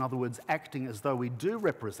citizenship, in other words, acting as though we do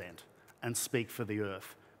represent and speak for the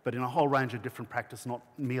earth, but in a whole range of different practice, not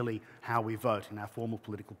merely how we vote in our formal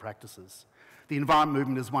political practices. The environment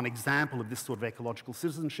movement is one example of this sort of ecological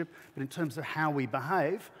citizenship, but in terms of how we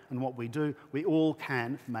behave and what we do, we all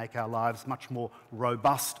can make our lives much more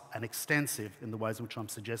robust and extensive in the ways in which I'm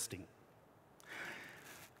suggesting.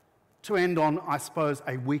 To end on, I suppose,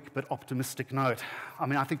 a weak but optimistic note,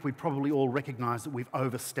 I think we probably all recognise that we've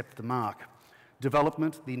overstepped the mark.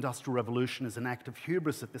 Development, the Industrial Revolution, is an act of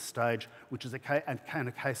hubris at this stage, which is a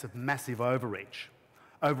case of massive overreach.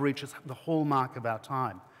 Overreach is the hallmark of our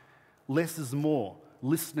time. Less is more,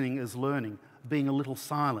 listening is learning, being a little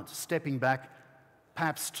silent, stepping back,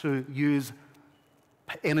 perhaps to use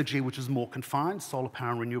energy which is more confined. Solar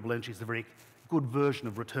power and renewable energy is a very good version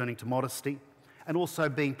of returning to modesty, and also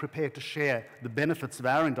being prepared to share the benefits of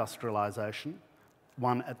our industrialisation,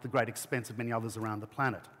 one at the great expense of many others around the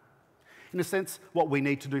planet. In a sense, what we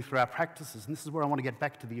need to do through our practices, and this is where I want to get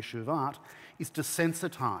back to the issue of art, is to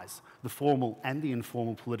sensitise the formal and the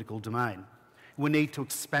informal political domain. We need to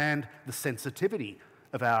expand the sensitivity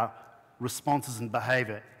of our responses and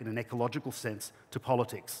behaviour in an ecological sense to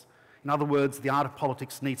politics. In other words, the art of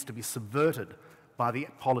politics needs to be subverted by the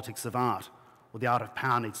politics of art, or the art of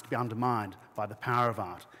power needs to be undermined by the power of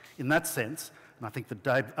art. In that sense, and I think that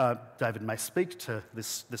David may speak to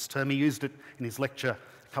this term, he used it in his lecture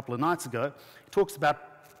a couple of nights ago, he talks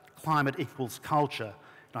about climate equals culture,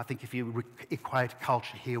 and I think if you equate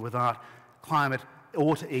culture here with art, climate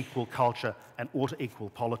ought to equal culture and ought to equal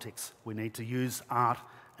politics. We need to use art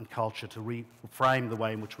and culture to reframe the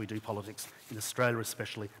way in which we do politics, in Australia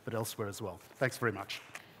especially, but elsewhere as well. Thanks very much.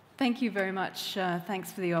 Thank you very much.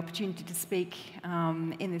 Thanks for the opportunity to speak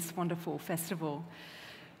in this wonderful festival.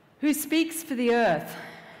 Who speaks for the earth?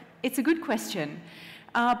 It's a good question,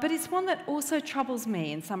 but it's one that also troubles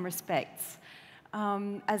me in some respects.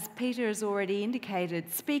 As Peter has already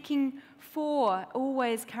indicated, speaking for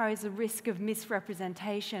always carries a risk of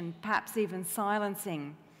misrepresentation, perhaps even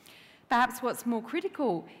silencing. Perhaps what's more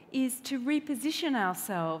critical is to reposition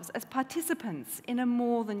ourselves as participants in a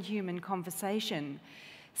more than human conversation,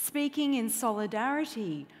 speaking in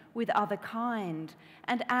solidarity with other kind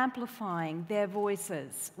and amplifying their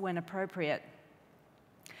voices when appropriate.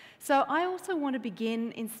 So I also want to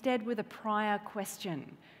begin instead with a prior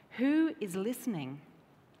question. Who is listening?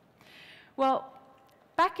 Well,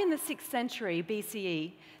 back in the 6th century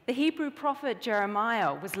BCE, the Hebrew prophet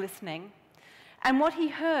Jeremiah was listening, and what he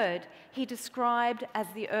heard he described as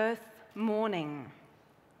the earth mourning,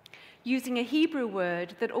 using a Hebrew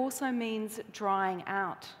word that also means drying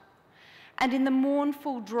out. And in the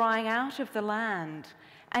mournful drying out of the land,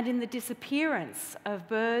 and in the disappearance of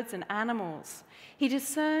birds and animals, he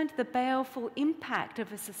discerned the baleful impact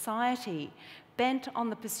of a society bent on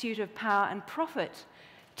the pursuit of power and profit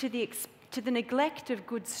to the neglect of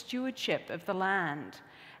good stewardship of the land,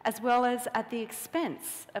 as well as at the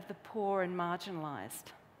expense of the poor and marginalised.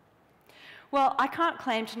 Well, I can't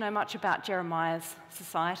claim to know much about Jeremiah's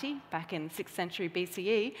society back in 6th century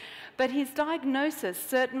BCE, but his diagnosis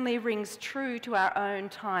certainly rings true to our own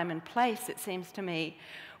time and place, it seems to me,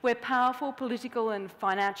 where powerful political and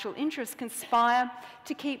financial interests conspire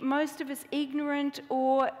to keep most of us ignorant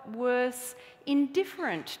or, worse,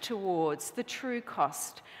 indifferent towards the true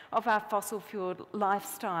cost of our fossil-fueled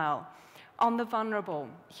lifestyle on the vulnerable,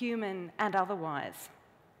 human and otherwise.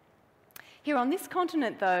 Here on this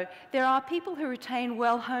continent, though, there are people who retain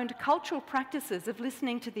well-honed cultural practices of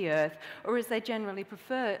listening to the earth, or as they generally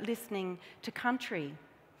prefer, listening to country.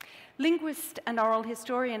 Linguist and oral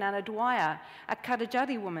historian Anna Dwyer, a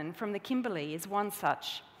Kadajadi woman from the Kimberley, is one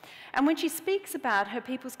such. And when she speaks about her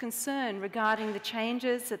people's concern regarding the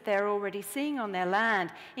changes that they're already seeing on their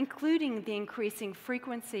land, including the increasing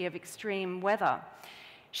frequency of extreme weather,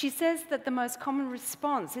 she says that the most common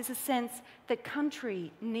response is a sense that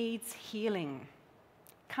country needs healing.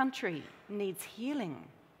 Country needs healing.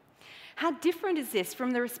 How different is this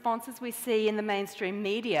from the responses we see in the mainstream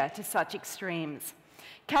media to such extremes?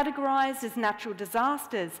 Categorised as natural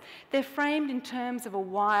disasters, they're framed in terms of a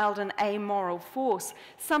wild and amoral force,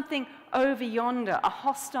 something over yonder, a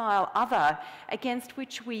hostile other, against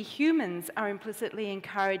which we humans are implicitly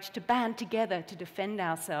encouraged to band together to defend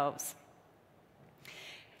ourselves.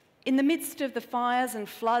 In the midst of the fires and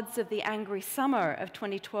floods of the angry summer of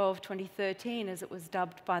 2012-2013, as it was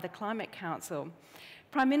dubbed by the Climate Council,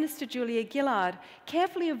 Prime Minister Julia Gillard,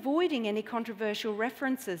 carefully avoiding any controversial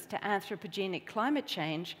references to anthropogenic climate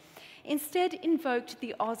change, instead invoked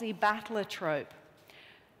the Aussie battler trope.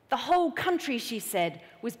 The whole country, she said,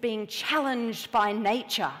 was being challenged by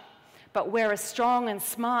nature, but we're a strong and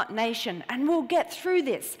smart nation, and we'll get through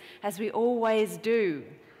this, as we always do.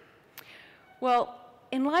 Well,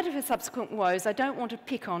 in light of her subsequent woes, I don't want to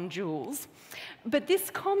pick on Jules, but this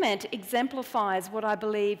comment exemplifies what I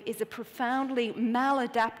believe is a profoundly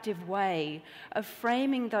maladaptive way of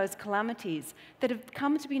framing those calamities that have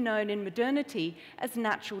come to be known in modernity as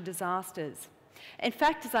natural disasters. In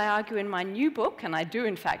fact, as I argue in my new book, and I do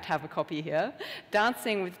in fact have a copy here,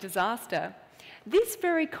 Dancing with Disaster, this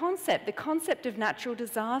very concept, the concept of natural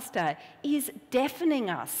disaster, is deafening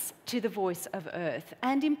us to the voice of Earth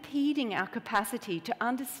and impeding our capacity to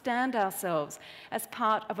understand ourselves as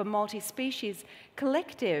part of a multi-species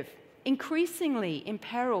collective, increasingly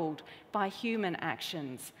imperiled by human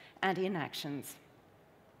actions and inactions.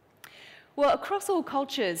 Well, across all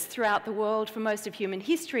cultures throughout the world for most of human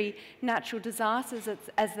history, natural disasters,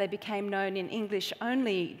 as they became known in English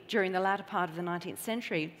only during the latter part of the 19th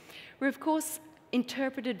century, were of course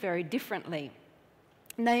interpreted very differently,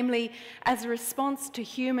 namely as a response to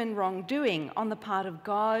human wrongdoing on the part of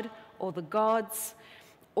God or the gods,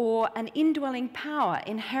 or an indwelling power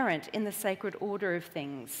inherent in the sacred order of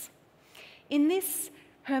things. In this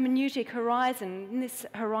hermeneutic horizon, in this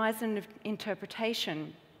horizon of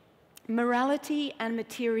interpretation, morality and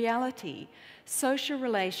materiality, social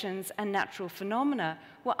relations and natural phenomena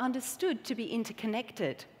were understood to be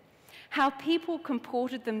interconnected. How people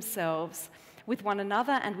comported themselves with one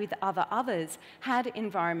another and with others had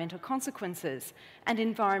environmental consequences, and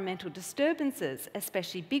environmental disturbances,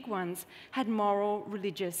 especially big ones, had moral,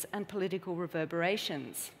 religious and political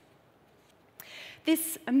reverberations.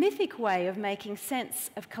 This mythic way of making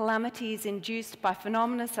sense of calamities induced by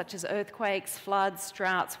phenomena such as earthquakes, floods,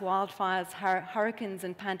 droughts, wildfires, hurricanes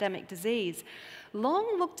and pandemic disease,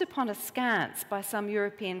 long looked upon askance by some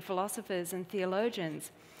European philosophers and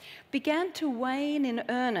theologians, began to wane in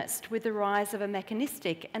earnest with the rise of a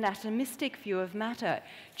mechanistic and atomistic view of matter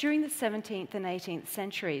during the 17th and 18th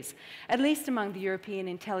centuries, at least among the European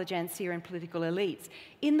intelligentsia and political elites.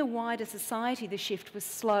 In the wider society, the shift was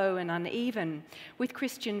slow and uneven, with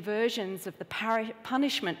Christian versions of the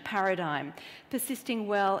punishment paradigm persisting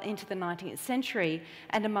well into the 19th century,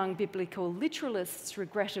 and among biblical literalists,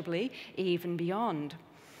 regrettably, even beyond.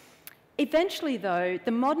 Eventually, though,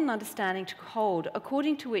 the modern understanding took hold,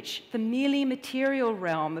 according to which the merely material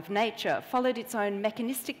realm of nature followed its own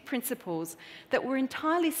mechanistic principles that were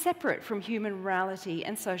entirely separate from human morality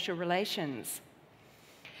and social relations.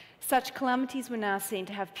 Such calamities were now seen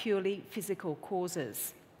to have purely physical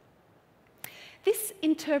causes. This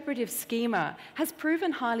interpretive schema has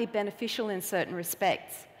proven highly beneficial in certain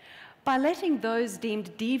respects. By letting those deemed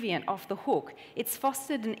deviant off the hook, it's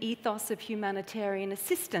fostered an ethos of humanitarian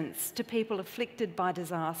assistance to people afflicted by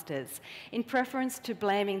disasters, in preference to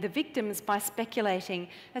blaming the victims by speculating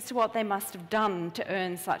as to what they must have done to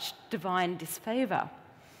earn such divine disfavour.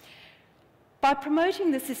 By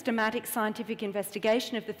promoting the systematic scientific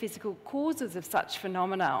investigation of the physical causes of such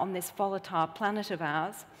phenomena on this volatile planet of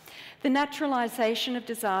ours, the naturalisation of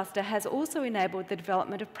disaster has also enabled the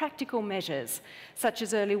development of practical measures, such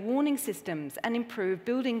as early warning systems and improved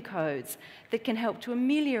building codes that can help to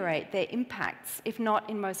ameliorate their impacts, if not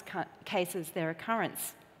in most cases their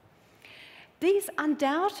occurrence. These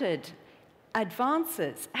undoubted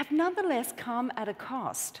advances have nonetheless come at a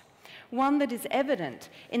cost, one that is evident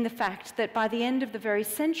in the fact that by the end of the very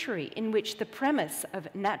century in which the premise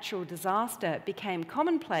of natural disaster became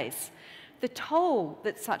commonplace, the toll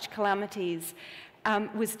that such calamities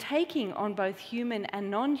was taking on both human and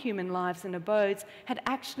non-human lives and abodes had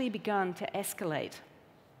actually begun to escalate.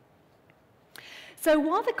 So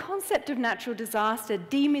while the concept of natural disaster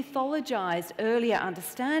demythologized earlier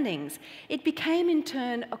understandings, it became in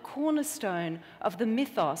turn a cornerstone of the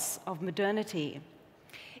mythos of modernity.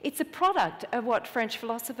 It's a product of what French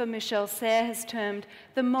philosopher Michel Serres has termed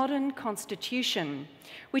the modern constitution,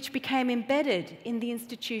 which became embedded in the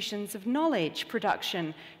institutions of knowledge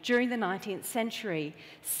production during the 19th century,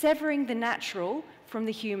 severing the natural from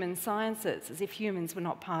the human sciences, as if humans were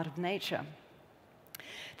not part of nature.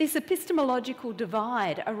 This epistemological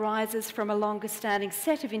divide arises from a longer-standing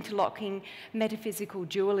set of interlocking metaphysical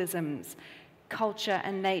dualisms: culture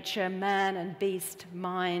and nature, man and beast,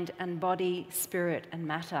 mind and body, spirit and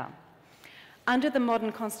matter. Under the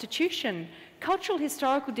modern constitution, cultural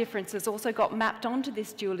historical differences also got mapped onto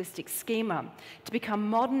this dualistic schema to become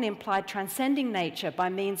modern implied transcending nature by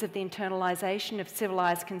means of the internalisation of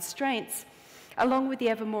civilised constraints, along with the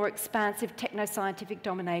ever more expansive techno-scientific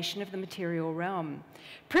domination of the material realm.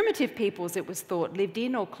 Primitive peoples, it was thought, lived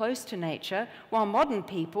in or close to nature, while modern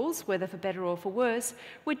peoples, whether for better or for worse,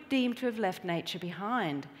 were deemed to have left nature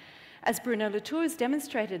behind. As Bruno Latour has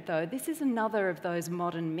demonstrated, though, this is another of those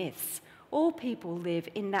modern myths. All people live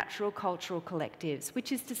in natural cultural collectives,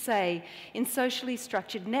 which is to say, in socially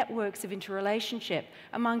structured networks of interrelationship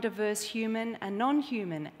among diverse human and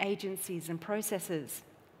non-human agencies and processes.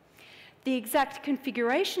 The exact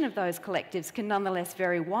configuration of those collectives can nonetheless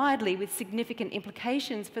vary widely, with significant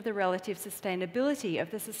implications for the relative sustainability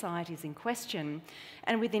of the societies in question,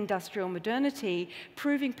 and with industrial modernity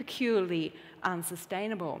proving peculiarly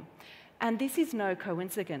unsustainable. And this is no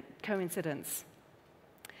coincidence.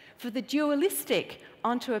 For the dualistic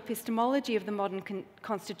onto epistemology of the modern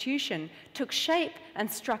constitution took shape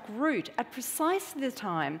and struck root at precisely the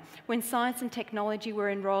time when science and technology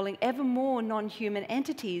were enrolling ever more non-human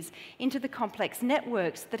entities into the complex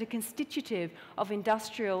networks that are constitutive of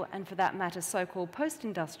industrial and, for that matter, so-called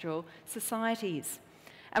post-industrial societies.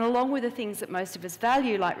 And along with the things that most of us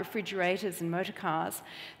value, like refrigerators and motor cars,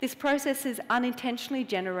 this process has unintentionally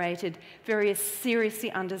generated various seriously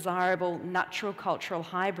undesirable natural cultural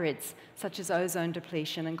hybrids, such as ozone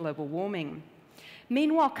depletion and global warming.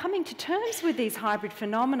 Meanwhile, coming to terms with these hybrid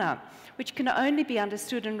phenomena, which can only be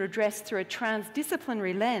understood and redressed through a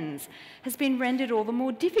transdisciplinary lens, has been rendered all the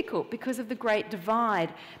more difficult because of the great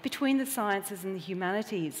divide between the sciences and the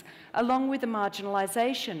humanities, along with the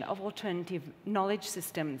marginalisation of alternative knowledge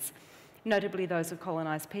systems, notably those of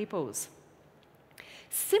colonised peoples.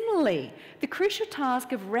 Similarly, the crucial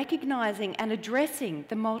task of recognising and addressing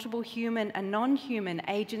the multiple human and non-human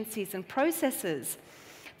agencies and processes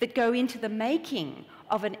that go into the making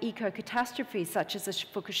of an eco-catastrophe such as a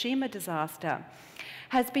Fukushima disaster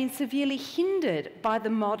has been severely hindered by the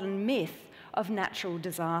modern myth of natural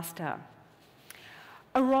disaster.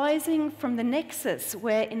 Arising from the nexus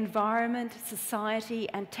where environment, society,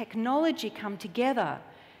 and technology come together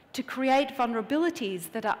to create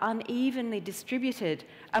vulnerabilities that are unevenly distributed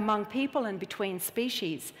among people and between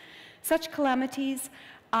species, such calamities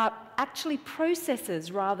are actually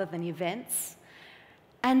processes rather than events,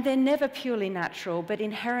 and they're never purely natural, but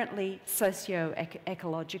inherently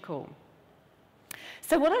socio-ecological.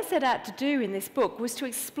 So what I set out to do in this book was to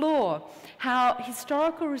explore how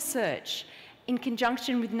historical research, in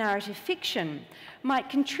conjunction with narrative fiction,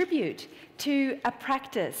 might contribute to a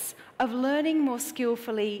practice of learning more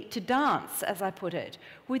skillfully to dance, as I put it,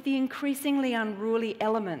 with the increasingly unruly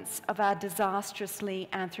elements of our disastrously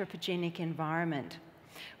anthropogenic environment.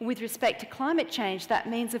 With respect to climate change, that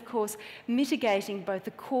means, of course, mitigating both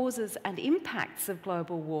the causes and impacts of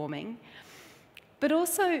global warming, but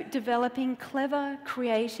also developing clever,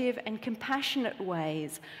 creative, and compassionate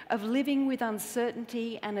ways of living with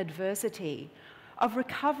uncertainty and adversity, of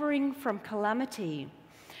recovering from calamity,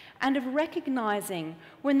 and of recognising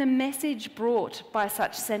when the message brought by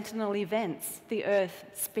such sentinel events, the Earth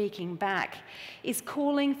speaking back, is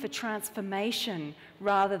calling for transformation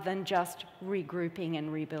rather than just regrouping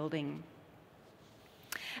and rebuilding.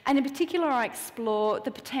 And in particular, I explore the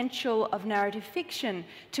potential of narrative fiction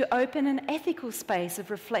to open an ethical space of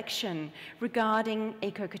reflection regarding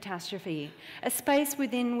eco-catastrophe, a space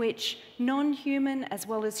within which non-human as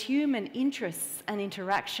well as human interests and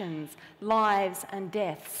interactions, lives and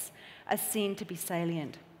deaths are seen to be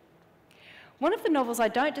salient. One of the novels I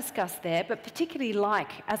don't discuss there, but particularly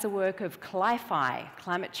like as a work of cli-fi,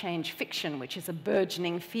 climate change fiction, which is a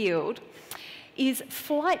burgeoning field, is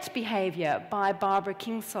Flight Behaviour by Barbara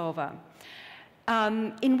Kingsolver,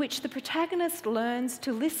 in which the protagonist learns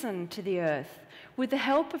to listen to the Earth with the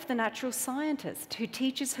help of the natural scientist who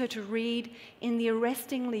teaches her to read in the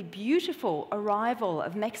arrestingly beautiful arrival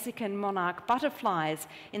of Mexican monarch butterflies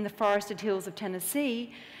in the forested hills of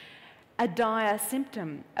Tennessee, a dire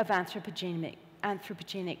symptom of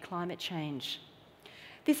anthropogenic climate change.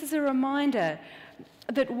 This is a reminder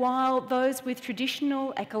that while those with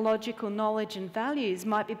traditional ecological knowledge and values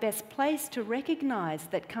might be best placed to recognise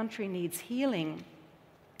that country needs healing,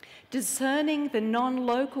 discerning the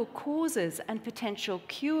non-local causes and potential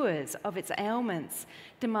cures of its ailments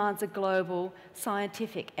demands a global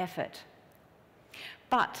scientific effort.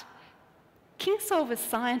 But Kingsolver's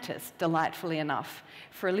scientist, delightfully enough,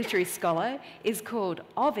 for a literary scholar, is called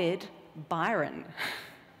Ovid Byron.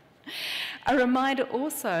 A reminder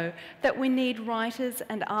also that we need writers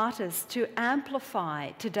and artists to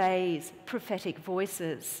amplify today's prophetic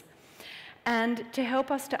voices and to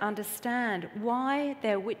help us to understand why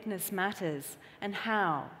their witness matters and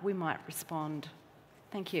how we might respond.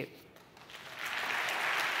 Thank you.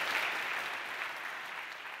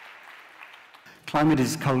 Climate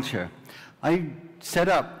is culture. I set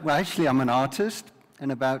up, well, actually I'm an artist,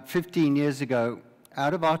 and about 15 years ago,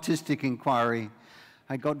 out of artistic inquiry,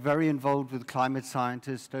 I got very involved with climate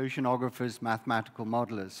scientists, oceanographers, mathematical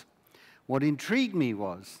modelers. What intrigued me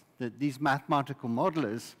was that these mathematical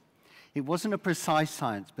modelers, it wasn't a precise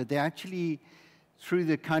science, but they actually, through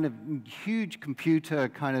the kind of huge computer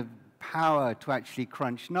kind of power to actually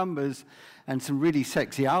crunch numbers and some really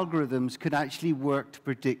sexy algorithms, could actually work to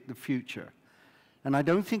predict the future. And I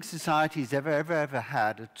don't think society's ever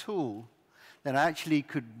had a tool that actually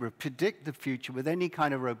could predict the future with any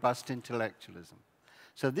kind of robust intellectualism.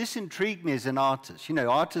 So this intrigued me as an artist. You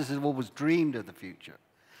know, artists have always dreamed of the future.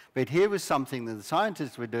 But here was something that the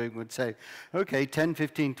scientists were doing, would say, okay, 10,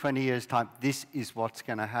 15, 20 years' time, this is what's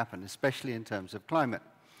going to happen, especially in terms of climate.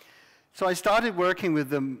 So I started working with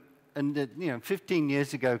them, and 15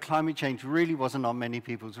 years ago, climate change really wasn't on many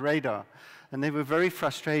people's radar. And they were very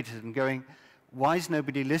frustrated and going, why is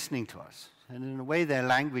nobody listening to us? And in a way, their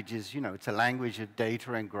language is, it's a language of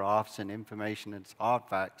data and graphs and information and hard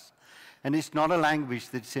facts. And it's not a language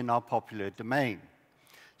that's in our popular domain.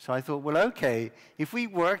 So I thought, well, okay, if we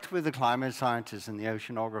worked with the climate scientists and the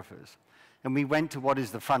oceanographers, and we went to what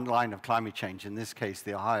is the front line of climate change, in this case,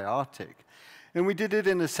 the high Arctic, and we did it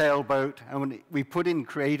in a sailboat, and we put in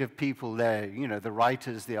creative people there, the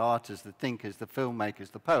writers, the artists, the thinkers, the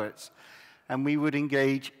filmmakers, the poets, and we would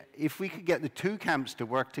engage, if we could get the two camps to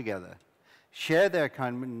work together, share their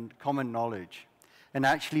common knowledge, and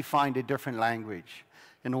actually find a different language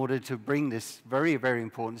in order to bring this very, very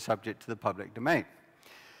important subject to the public domain.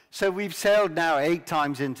 So we've sailed now 8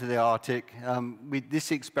 times into the Arctic.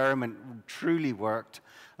 This experiment truly worked.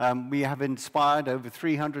 We have inspired over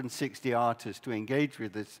 360 artists to engage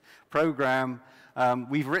with this program.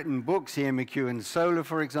 We've written books. Ian McEwan's Solar,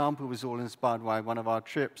 for example, was all inspired by one of our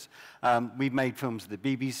trips. We've made films at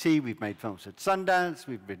the BBC. We've made films at Sundance.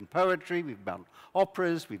 We've written poetry. We've done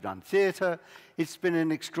operas. We've done theatre. It's been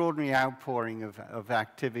an extraordinary outpouring of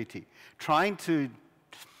activity, trying to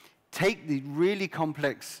take the really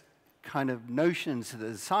complex kind of notions that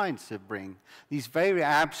the science bring, these very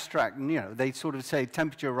abstract, they sort of say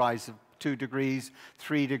temperature rise of 2 degrees,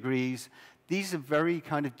 3 degrees. These are very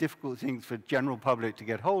kind of difficult things for the general public to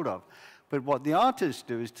get hold of. But what the artists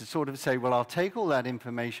do is to sort of say, well, I'll take all that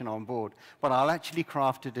information on board, but I'll actually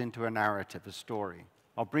craft it into a narrative, a story.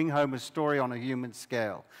 I'll bring home a story on a human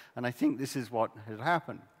scale. And I think this is what has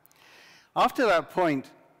happened. After that point,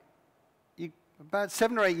 about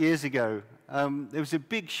 7 or 8 years ago, there was a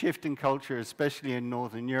big shift in culture, especially in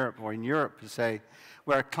Northern Europe, or in Europe per se,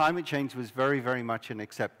 where climate change was very, very much an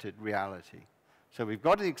accepted reality. So we've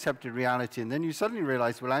got the accepted reality, and then you suddenly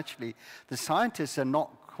realize, well, actually, the scientists are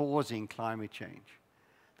not causing climate change.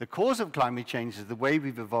 The cause of climate change is the way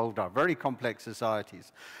we've evolved our very complex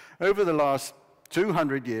societies. Over the last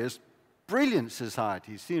 200 years, brilliant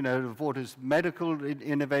societies, of what is medical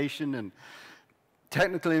innovation and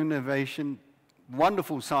technical innovation,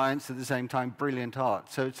 wonderful science, at the same time, brilliant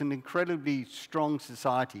art. So it's an incredibly strong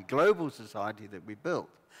society, global society that we built.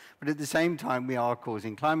 But at the same time, we are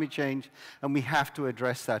causing climate change, and we have to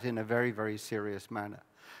address that in a very, very serious manner.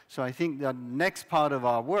 So I think the next part of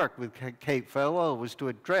our work with Cape Farewell was to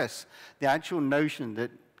address the actual notion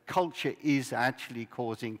that culture is actually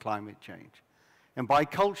causing climate change. And by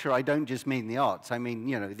culture, I don't just mean the arts. I mean,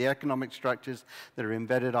 you know, the economic structures that are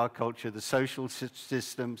embedded in our culture, the social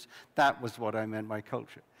systems. That was what I meant by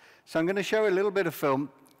culture. So I'm going to show a little bit of film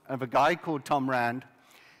of a guy called Tom Rand,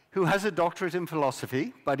 who has a doctorate in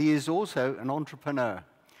philosophy, but he is also an entrepreneur.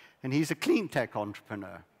 And he's a clean tech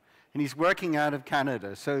entrepreneur. And he's working out of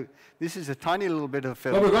Canada. So this is a tiny little bit of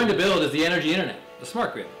film. What we're going to build is the energy internet, the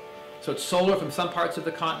smart grid. So it's solar from some parts of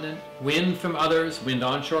the continent, wind from others, wind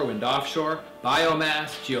onshore, wind offshore, biomass,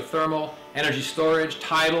 geothermal, energy storage,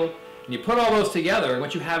 tidal. And you put all those together, and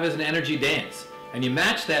what you have is an energy dance. And you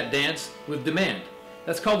match that dance with demand.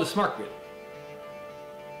 That's called the smart grid.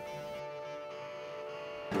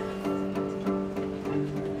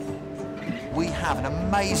 We have an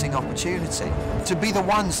amazing opportunity to be the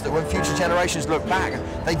ones that when future generations look back,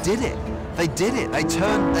 they did it. They did it. They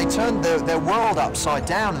turned their world upside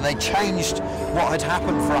down, and they changed what had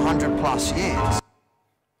happened for 100+ years.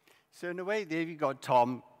 So in a way, there you got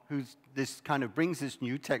Tom, who's this kind of brings this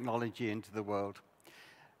new technology into the world.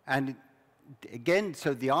 And again,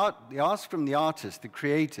 so the ask from the artists, the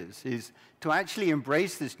creators, is to actually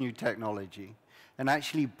embrace this new technology and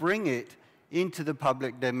actually bring it into the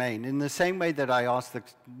public domain. In the same way that I asked the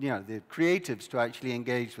creatives to actually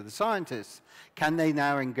engage with the scientists, can they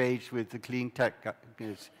now engage with the clean tech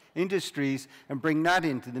industries and bring that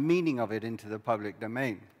into the meaning of it into the public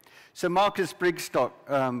domain? So Marcus Brigstock,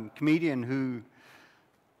 comedian who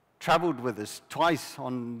traveled with us twice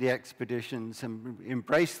on the expeditions and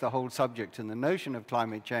embraced the whole subject and the notion of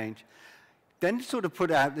climate change, then sort of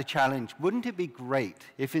put out the challenge, wouldn't it be great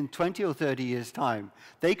if in 20 or 30 years' time,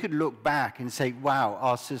 they could look back and say, wow,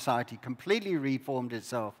 our society completely reformed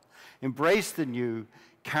itself, embraced the new,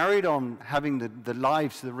 carried on having the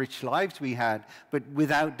lives, the rich lives we had, but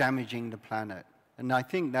without damaging the planet. And I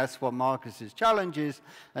think that's what Marcus's challenge is,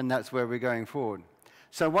 and that's where we're going forward.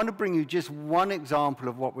 So I want to bring you just one example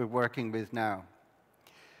of what we're working with now.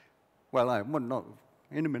 Well,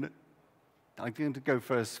 in a minute. I'm going to go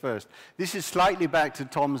first. This is slightly back to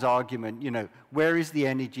Tom's argument, you know, where is the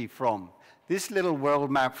energy from? This little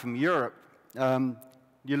world map from Europe,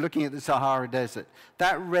 you're looking at the Sahara Desert.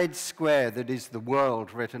 That red square that is the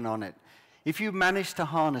world written on it, if you manage to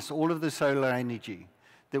harness all of the solar energy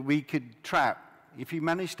that we could trap, if you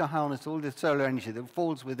manage to harness all the solar energy that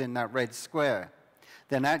falls within that red square,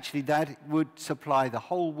 then actually that would supply the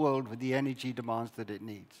whole world with the energy demands that it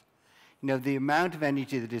needs. You know, the amount of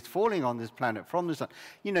energy that is falling on this planet from the sun,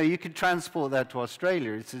 you know, you could transport that to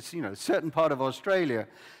Australia. It's a, you know, certain part of Australia,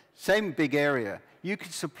 same big area. You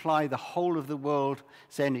could supply the whole of the world's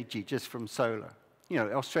energy just from solar. You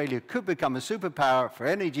know, Australia could become a superpower for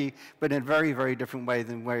energy, but in a very, very different way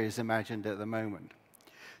than where it's imagined at the moment.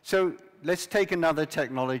 So let's take another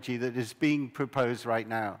technology that is being proposed right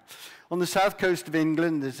now. On the south coast of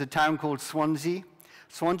England, there's a town called Swansea.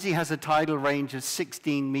 Swansea has a tidal range of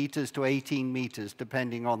 16 meters to 18 meters,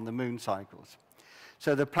 depending on the moon cycles.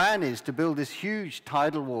 So the plan is to build this huge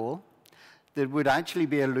tidal wall that would actually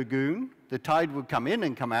be a lagoon. The tide would come in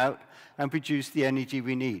and come out and produce the energy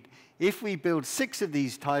we need. If we build 6 of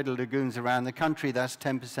these tidal lagoons around the country, that's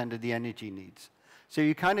 10% of the energy needs. So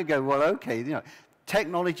you kind of go, well, okay, you know,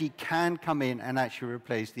 technology can come in and actually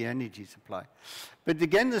replace the energy supply. But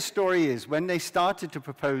again, the story is, when they started to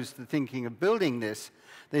propose the thinking of building this,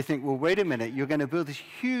 they think, well, wait a minute, you're going to build this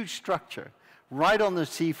huge structure right on the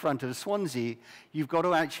seafront of Swansea. You've got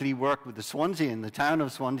to actually work with the Swansea and the town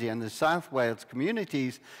of Swansea and the South Wales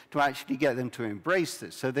communities to actually get them to embrace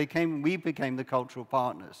this. So we became the cultural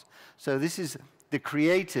partners. So this is the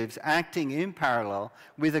creatives acting in parallel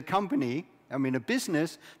with a company, I mean a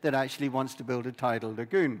business, that actually wants to build a tidal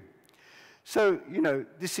lagoon. So, you know,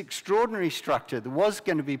 this extraordinary structure that is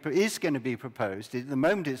going to be proposed. At the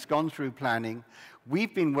moment, it's gone through planning.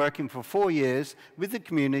 We've been working for 4 years with the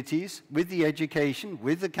communities, with the education,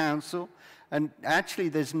 with the council, and actually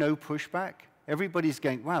there's no pushback. Everybody's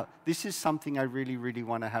going, wow, this is something I really, really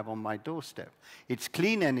want to have on my doorstep. It's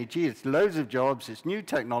clean energy, it's loads of jobs, it's new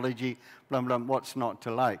technology, blah, blah, what's not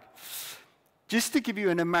to like. Just to give you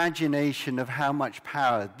an imagination of how much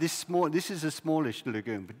power, this is a smallish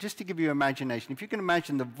lagoon, but just to give you imagination, if you can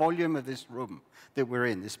imagine the volume of this room that we're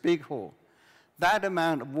in, this big hall, that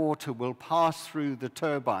amount of water will pass through the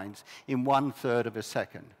turbines in 1/3 of a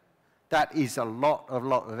second. That is a lot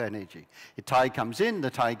of energy. The tide comes in, the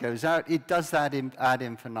tide goes out, it does that ad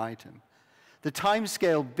infinitum. The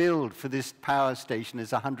timescale build for this power station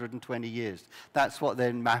is 120 years. That's what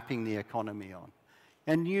they're mapping the economy on.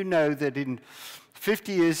 And you know that in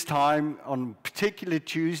 50 years' time, on a particular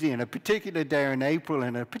Tuesday, and a particular day in April,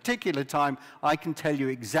 and a particular time, I can tell you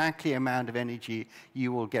exactly the amount of energy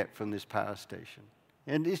you will get from this power station.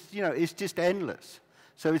 And it's, you know, it's just endless.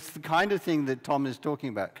 So it's the kind of thing that Tom is talking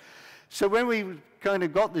about. So when we kind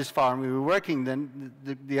of got this far and we were working, then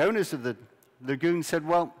the owners of the lagoon said,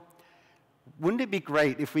 well, wouldn't it be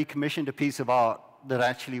great if we commissioned a piece of art that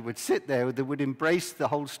actually would sit there, that would embrace the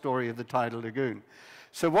whole story of the tidal lagoon?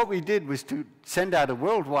 So what we did was to send out a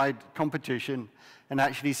worldwide competition and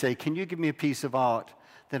actually say, can you give me a piece of art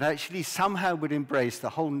that actually somehow would embrace the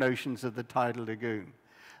whole notions of the tidal lagoon?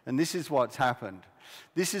 And this is what's happened.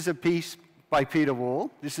 This is a piece by Peter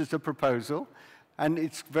Wall. This is a proposal. And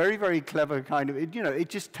it's very, very clever kind of, it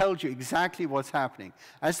just tells you exactly what's happening.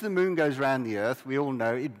 As the moon goes around the Earth, we all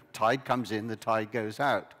know, tide comes in, the tide goes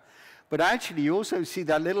out. But actually, you also see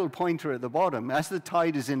that little pointer at the bottom. As the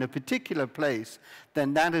tide is in a particular place,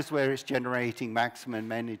 then that is where it's generating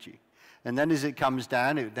maximum energy. And then as it comes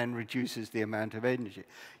down, it then reduces the amount of energy.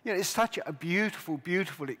 You know, it's such a beautiful,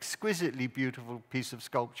 beautiful, exquisitely beautiful piece of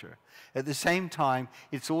sculpture. At the same time,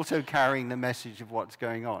 it's also carrying the message of what's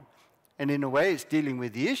going on. And in a way, it's dealing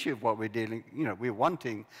with the issue of what we're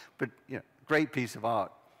wanting, but, great piece of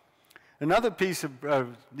art. Another piece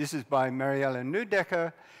of, this is by Mary-Ellen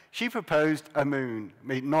Neudecker. She proposed a moon. I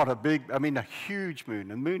mean, not a big, I mean, a huge moon.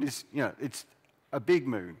 The moon is, it's a big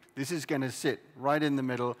moon. This is going to sit right in the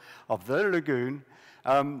middle of the lagoon.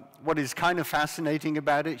 What is kind of fascinating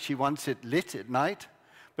about it, she wants it lit at night.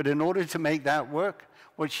 But in order to make that work,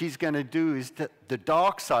 what she's going to do is that the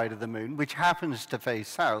dark side of the moon, which happens to face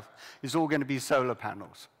south, is all going to be solar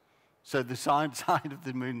panels. So the side of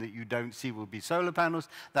the moon that you don't see will be solar panels.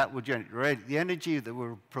 That will generate the energy that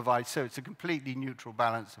will provide. So it's a completely neutral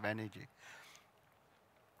balance of energy.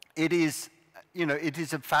 It is, it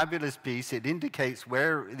is a fabulous piece. It indicates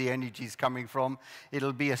where the energy is coming from.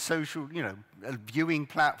 It'll be a social, a viewing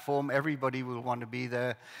platform. Everybody will want to be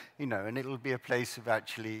there, and it'll be a place of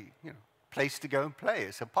actually, place to go and play.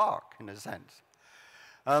 It's a park, in a sense.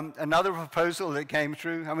 Another proposal that came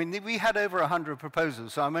through, I mean, we had over 100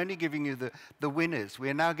 proposals, so I'm only giving you the winners. We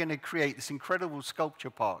are now going to create this incredible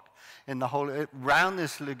sculpture park in the whole, around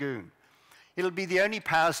this lagoon. It'll be the only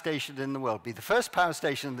power station in the world. Be the first power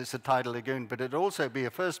station that's a tidal lagoon, but it'll also be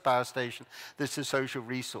a first power station that's a social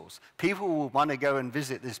resource. People will want to go and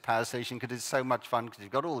visit this power station because it's so much fun, because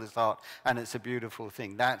you've got all this art, and it's a beautiful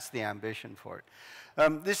thing. That's the ambition for it.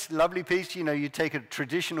 This lovely piece, you take a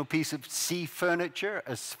traditional piece of sea furniture,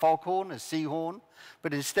 a foghorn, a seahorn,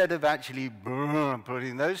 but instead of actually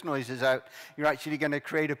putting those noises out, you're actually going to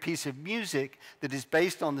create a piece of music that is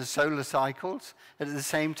based on the solar cycles, and at the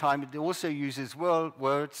same time, it also uses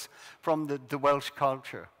words from the Welsh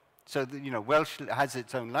culture. So that, Welsh has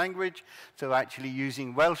its own language, so actually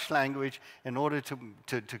using Welsh language in order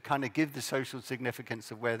to kind of give the social significance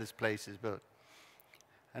of where this place is built.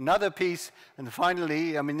 Another piece, and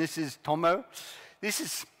finally, I mean, this is Tomo.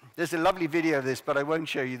 There's a lovely video of this, but I won't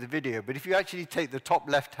show you the video. But if you actually take the top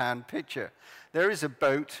left-hand picture, there is a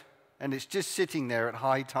boat, and it's just sitting there at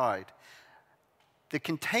high tide. The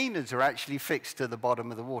containers are actually fixed to the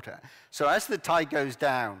bottom of the water. So as the tide goes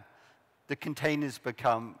down, the containers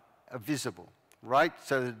become visible, right?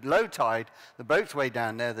 So at low tide, the boat's way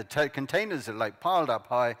down there, the containers are like piled up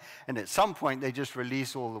high, and at some point, they just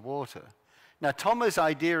release all the water. Now, Tomo's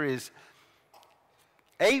idea is,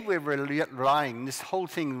 we're relying, this whole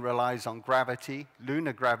thing relies on gravity,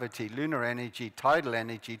 lunar energy, tidal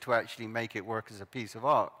energy to actually make it work as a piece of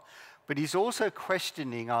art. But he's also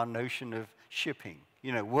questioning our notion of shipping,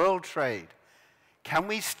 world trade. Can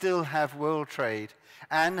we still have world trade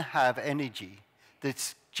and have energy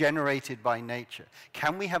that's generated by nature?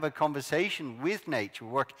 Can we have a conversation with nature,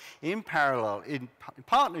 work in parallel, in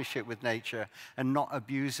partnership with nature, and not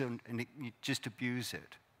abuse it and just abuse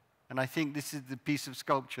it? And I think this is the piece of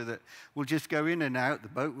sculpture that will just go in and out. The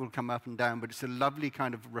boat will come up and down, but it's a lovely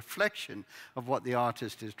kind of reflection of what the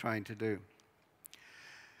artist is trying to do.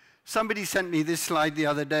 Somebody sent me this slide the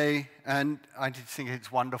other day, and I just think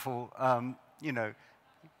it's wonderful.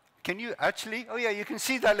 Can you actually? Oh, yeah, you can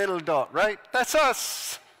see that little dot, right? That's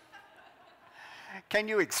us. Can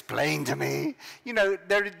you explain to me?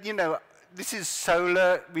 This is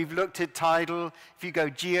solar. We've looked at tidal. If you go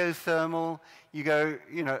geothermal, you go,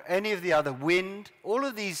 any of the other wind, all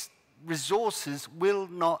of these resources will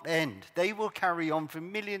not end. They will carry on for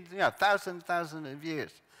millions, thousands of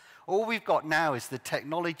years. All we've got now is the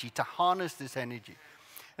technology to harness this energy.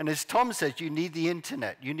 And as Tom says, you need the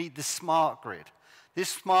internet. You need the smart grid. This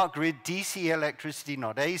smart grid, DC electricity,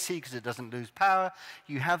 not AC, because it doesn't lose power,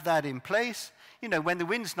 you have that in place. You know, when the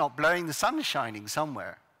wind's not blowing, the sun is shining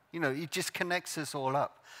somewhere. You know, it just connects us all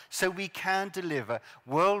up. So we can deliver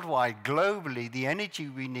worldwide, globally, the energy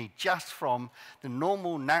we need just from the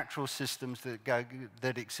normal natural systems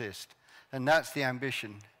that exist. And that's the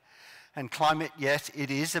ambition. And climate, yes,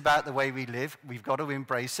 it is about the way we live. We've got to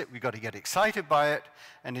embrace it. We've got to get excited by it.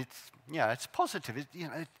 And it's, yeah, it's positive.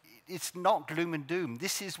 It's not gloom and doom.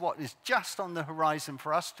 This is what is just on the horizon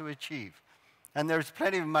for us to achieve. And there's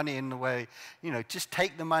plenty of money in the way. You know, just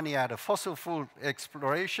take the money out of fossil fuel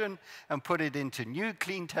exploration and put it into new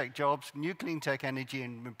clean tech jobs, new clean tech energy,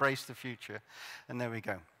 and embrace the future. And there we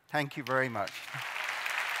go. Thank you very much.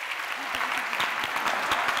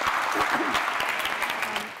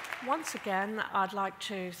 Once again, I'd like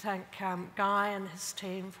to thank Guy and his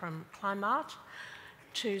team from Climarte,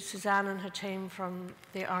 to Suzanne and her team from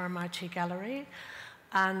the RMIT Gallery,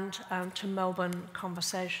 and to Melbourne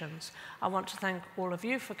Conversations. I want to thank all of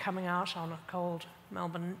you for coming out on a cold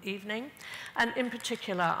Melbourne evening. And in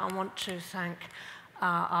particular, I want to thank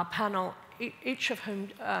our panel, each of whom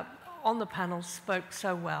on the panel spoke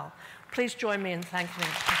so well. Please join me in thanking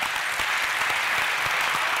them.